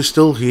religion is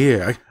still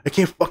here. I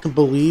can't fucking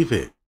believe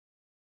it.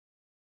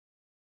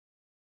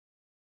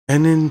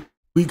 And then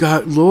we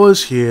got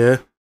laws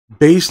here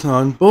based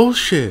on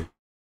bullshit.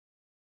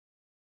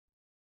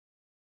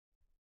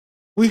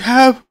 We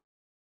have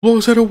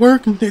laws that are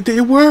working.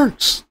 It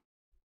works.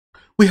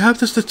 We have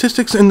the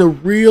statistics and the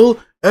real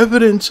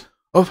evidence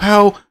of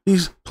how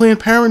these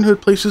Planned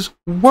Parenthood places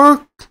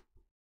work.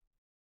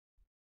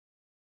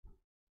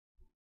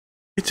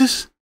 It's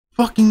just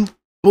fucking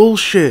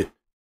bullshit.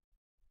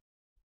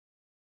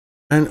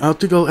 And I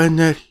think I'll end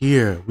that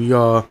here. We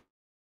are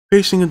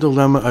facing a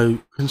dilemma. A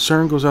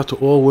concern goes out to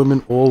all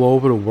women all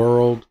over the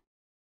world.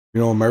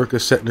 You know,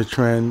 America's setting a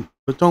trend.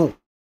 But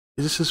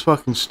this is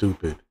fucking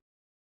stupid.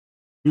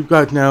 You've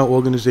got now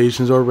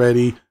organizations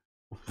already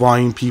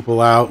flying people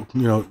out,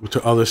 you know,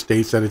 to other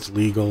states that it's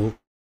legal.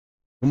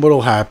 And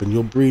what'll happen?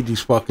 You'll breed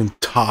these fucking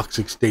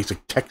toxic states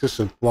like Texas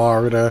and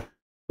Florida.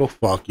 Go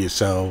fuck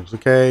yourselves,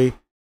 okay?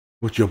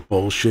 With your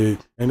bullshit.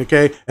 And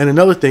okay? And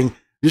another thing,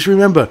 Just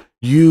remember,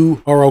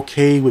 you are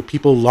okay with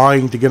people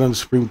lying to get on the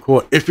Supreme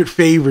Court if it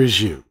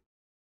favors you.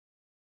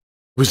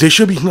 Because there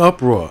should be an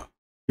uproar.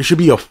 There should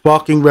be a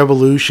fucking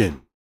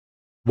revolution.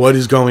 What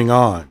is going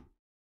on?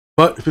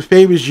 But if it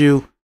favors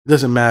you, it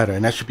doesn't matter.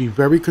 And that should be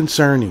very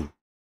concerning.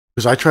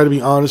 Because I try to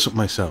be honest with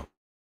myself.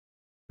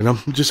 And I'm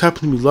just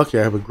happen to be lucky.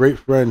 I have a great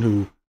friend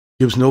who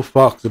gives no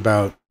fucks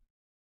about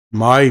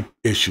my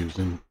issues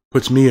and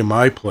puts me in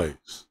my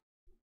place.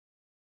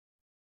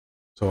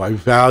 So I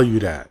value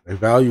that. I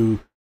value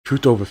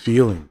truth over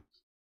feelings.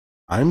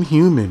 I'm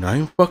human. I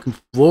am fucking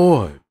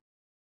flawed.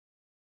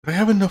 But I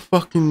have enough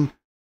fucking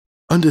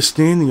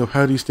understanding of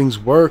how these things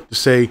work to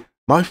say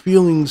my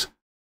feelings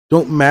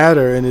don't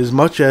matter, and as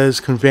much as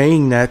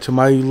conveying that to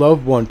my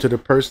loved one, to the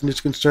person it's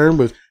concerned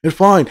with. And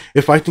fine,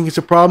 if I think it's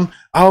a problem,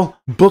 I'll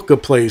book a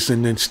place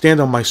and then stand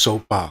on my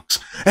soapbox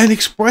and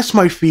express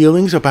my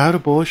feelings about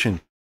abortion.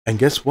 And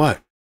guess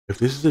what? If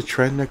this is a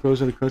trend that grows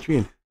in the country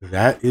and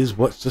that is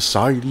what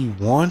society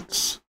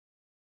wants,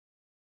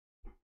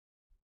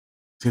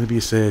 it's going to be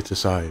a sad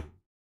society.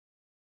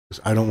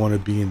 Because I don't want to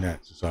be in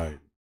that society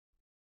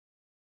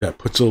that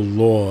puts a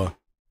law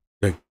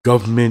that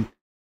government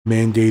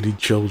mandated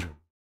children.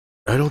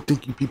 I don't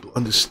think you people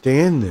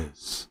understand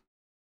this.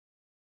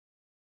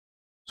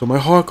 So my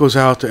heart goes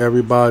out to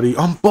everybody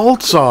on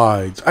both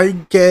sides. I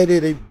get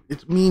it.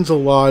 It means a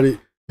lot. You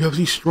have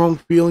these strong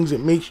feelings.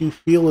 It makes you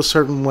feel a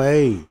certain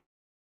way. I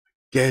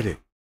get it.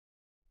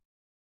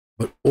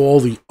 But all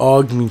the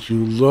arguments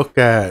you look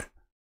at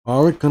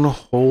aren't going to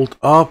hold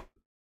up.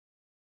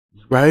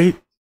 Right?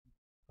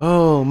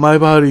 Oh, my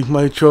body,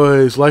 my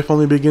choice. Life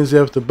only begins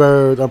after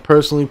birth. I'm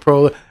personally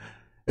pro.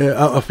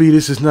 A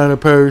fetus is not a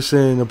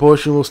person.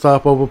 Abortion will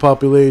stop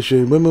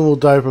overpopulation. Women will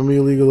die from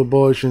illegal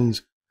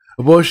abortions.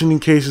 Abortion in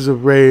cases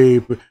of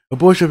rape.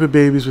 Abortion for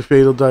babies with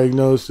fatal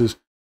diagnosis.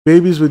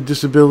 Babies with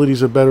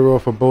disabilities are better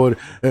off aborted.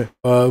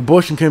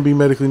 Abortion can be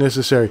medically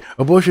necessary.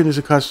 Abortion is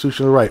a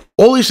constitutional right.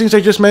 All these things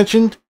I just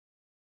mentioned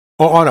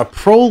are on a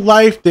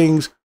pro-life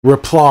thing's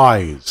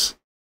replies.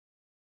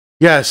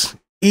 Yes,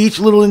 each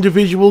little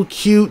individual,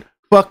 cute,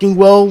 fucking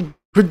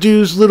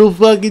well-produced little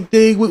fucking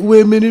thing with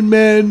women and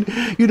men,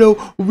 you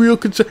know, real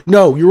concern.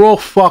 No, you're all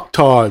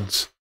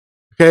fucktards.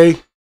 Okay?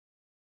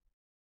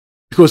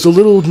 Because the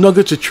little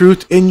nuggets of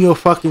truth in your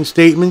fucking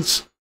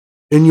statements,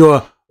 in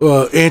your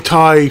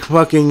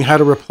anti-fucking how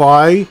to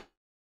reply,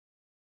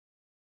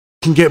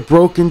 can get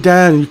broken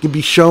down and you can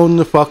be shown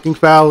the fucking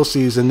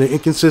fallacies and the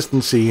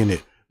inconsistency in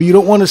it. But you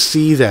don't want to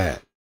see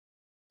that.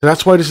 So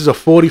that's why this is a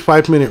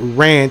 45-minute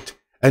rant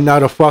and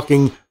not a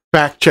fucking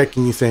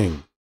fact-checking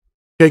thing.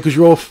 Okay, because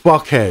you're all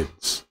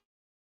fuckheads.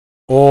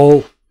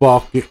 All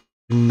fucking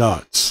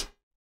nuts.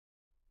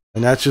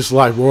 And that's just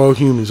life. We're all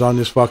humans on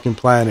this fucking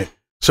planet.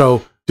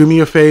 So, do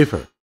me a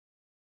favor.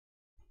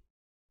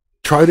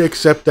 Try to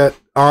accept that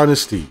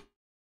honesty.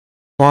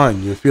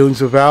 Fine, your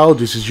feelings are valid.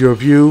 This is your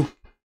view.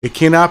 It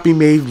cannot be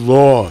made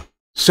law.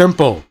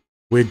 Simple.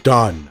 We're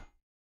done.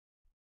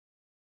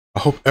 I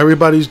hope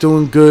everybody's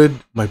doing good.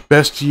 My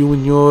best to you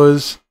and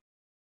yours.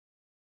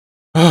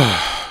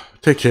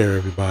 Take care,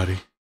 everybody.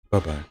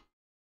 Bye-bye.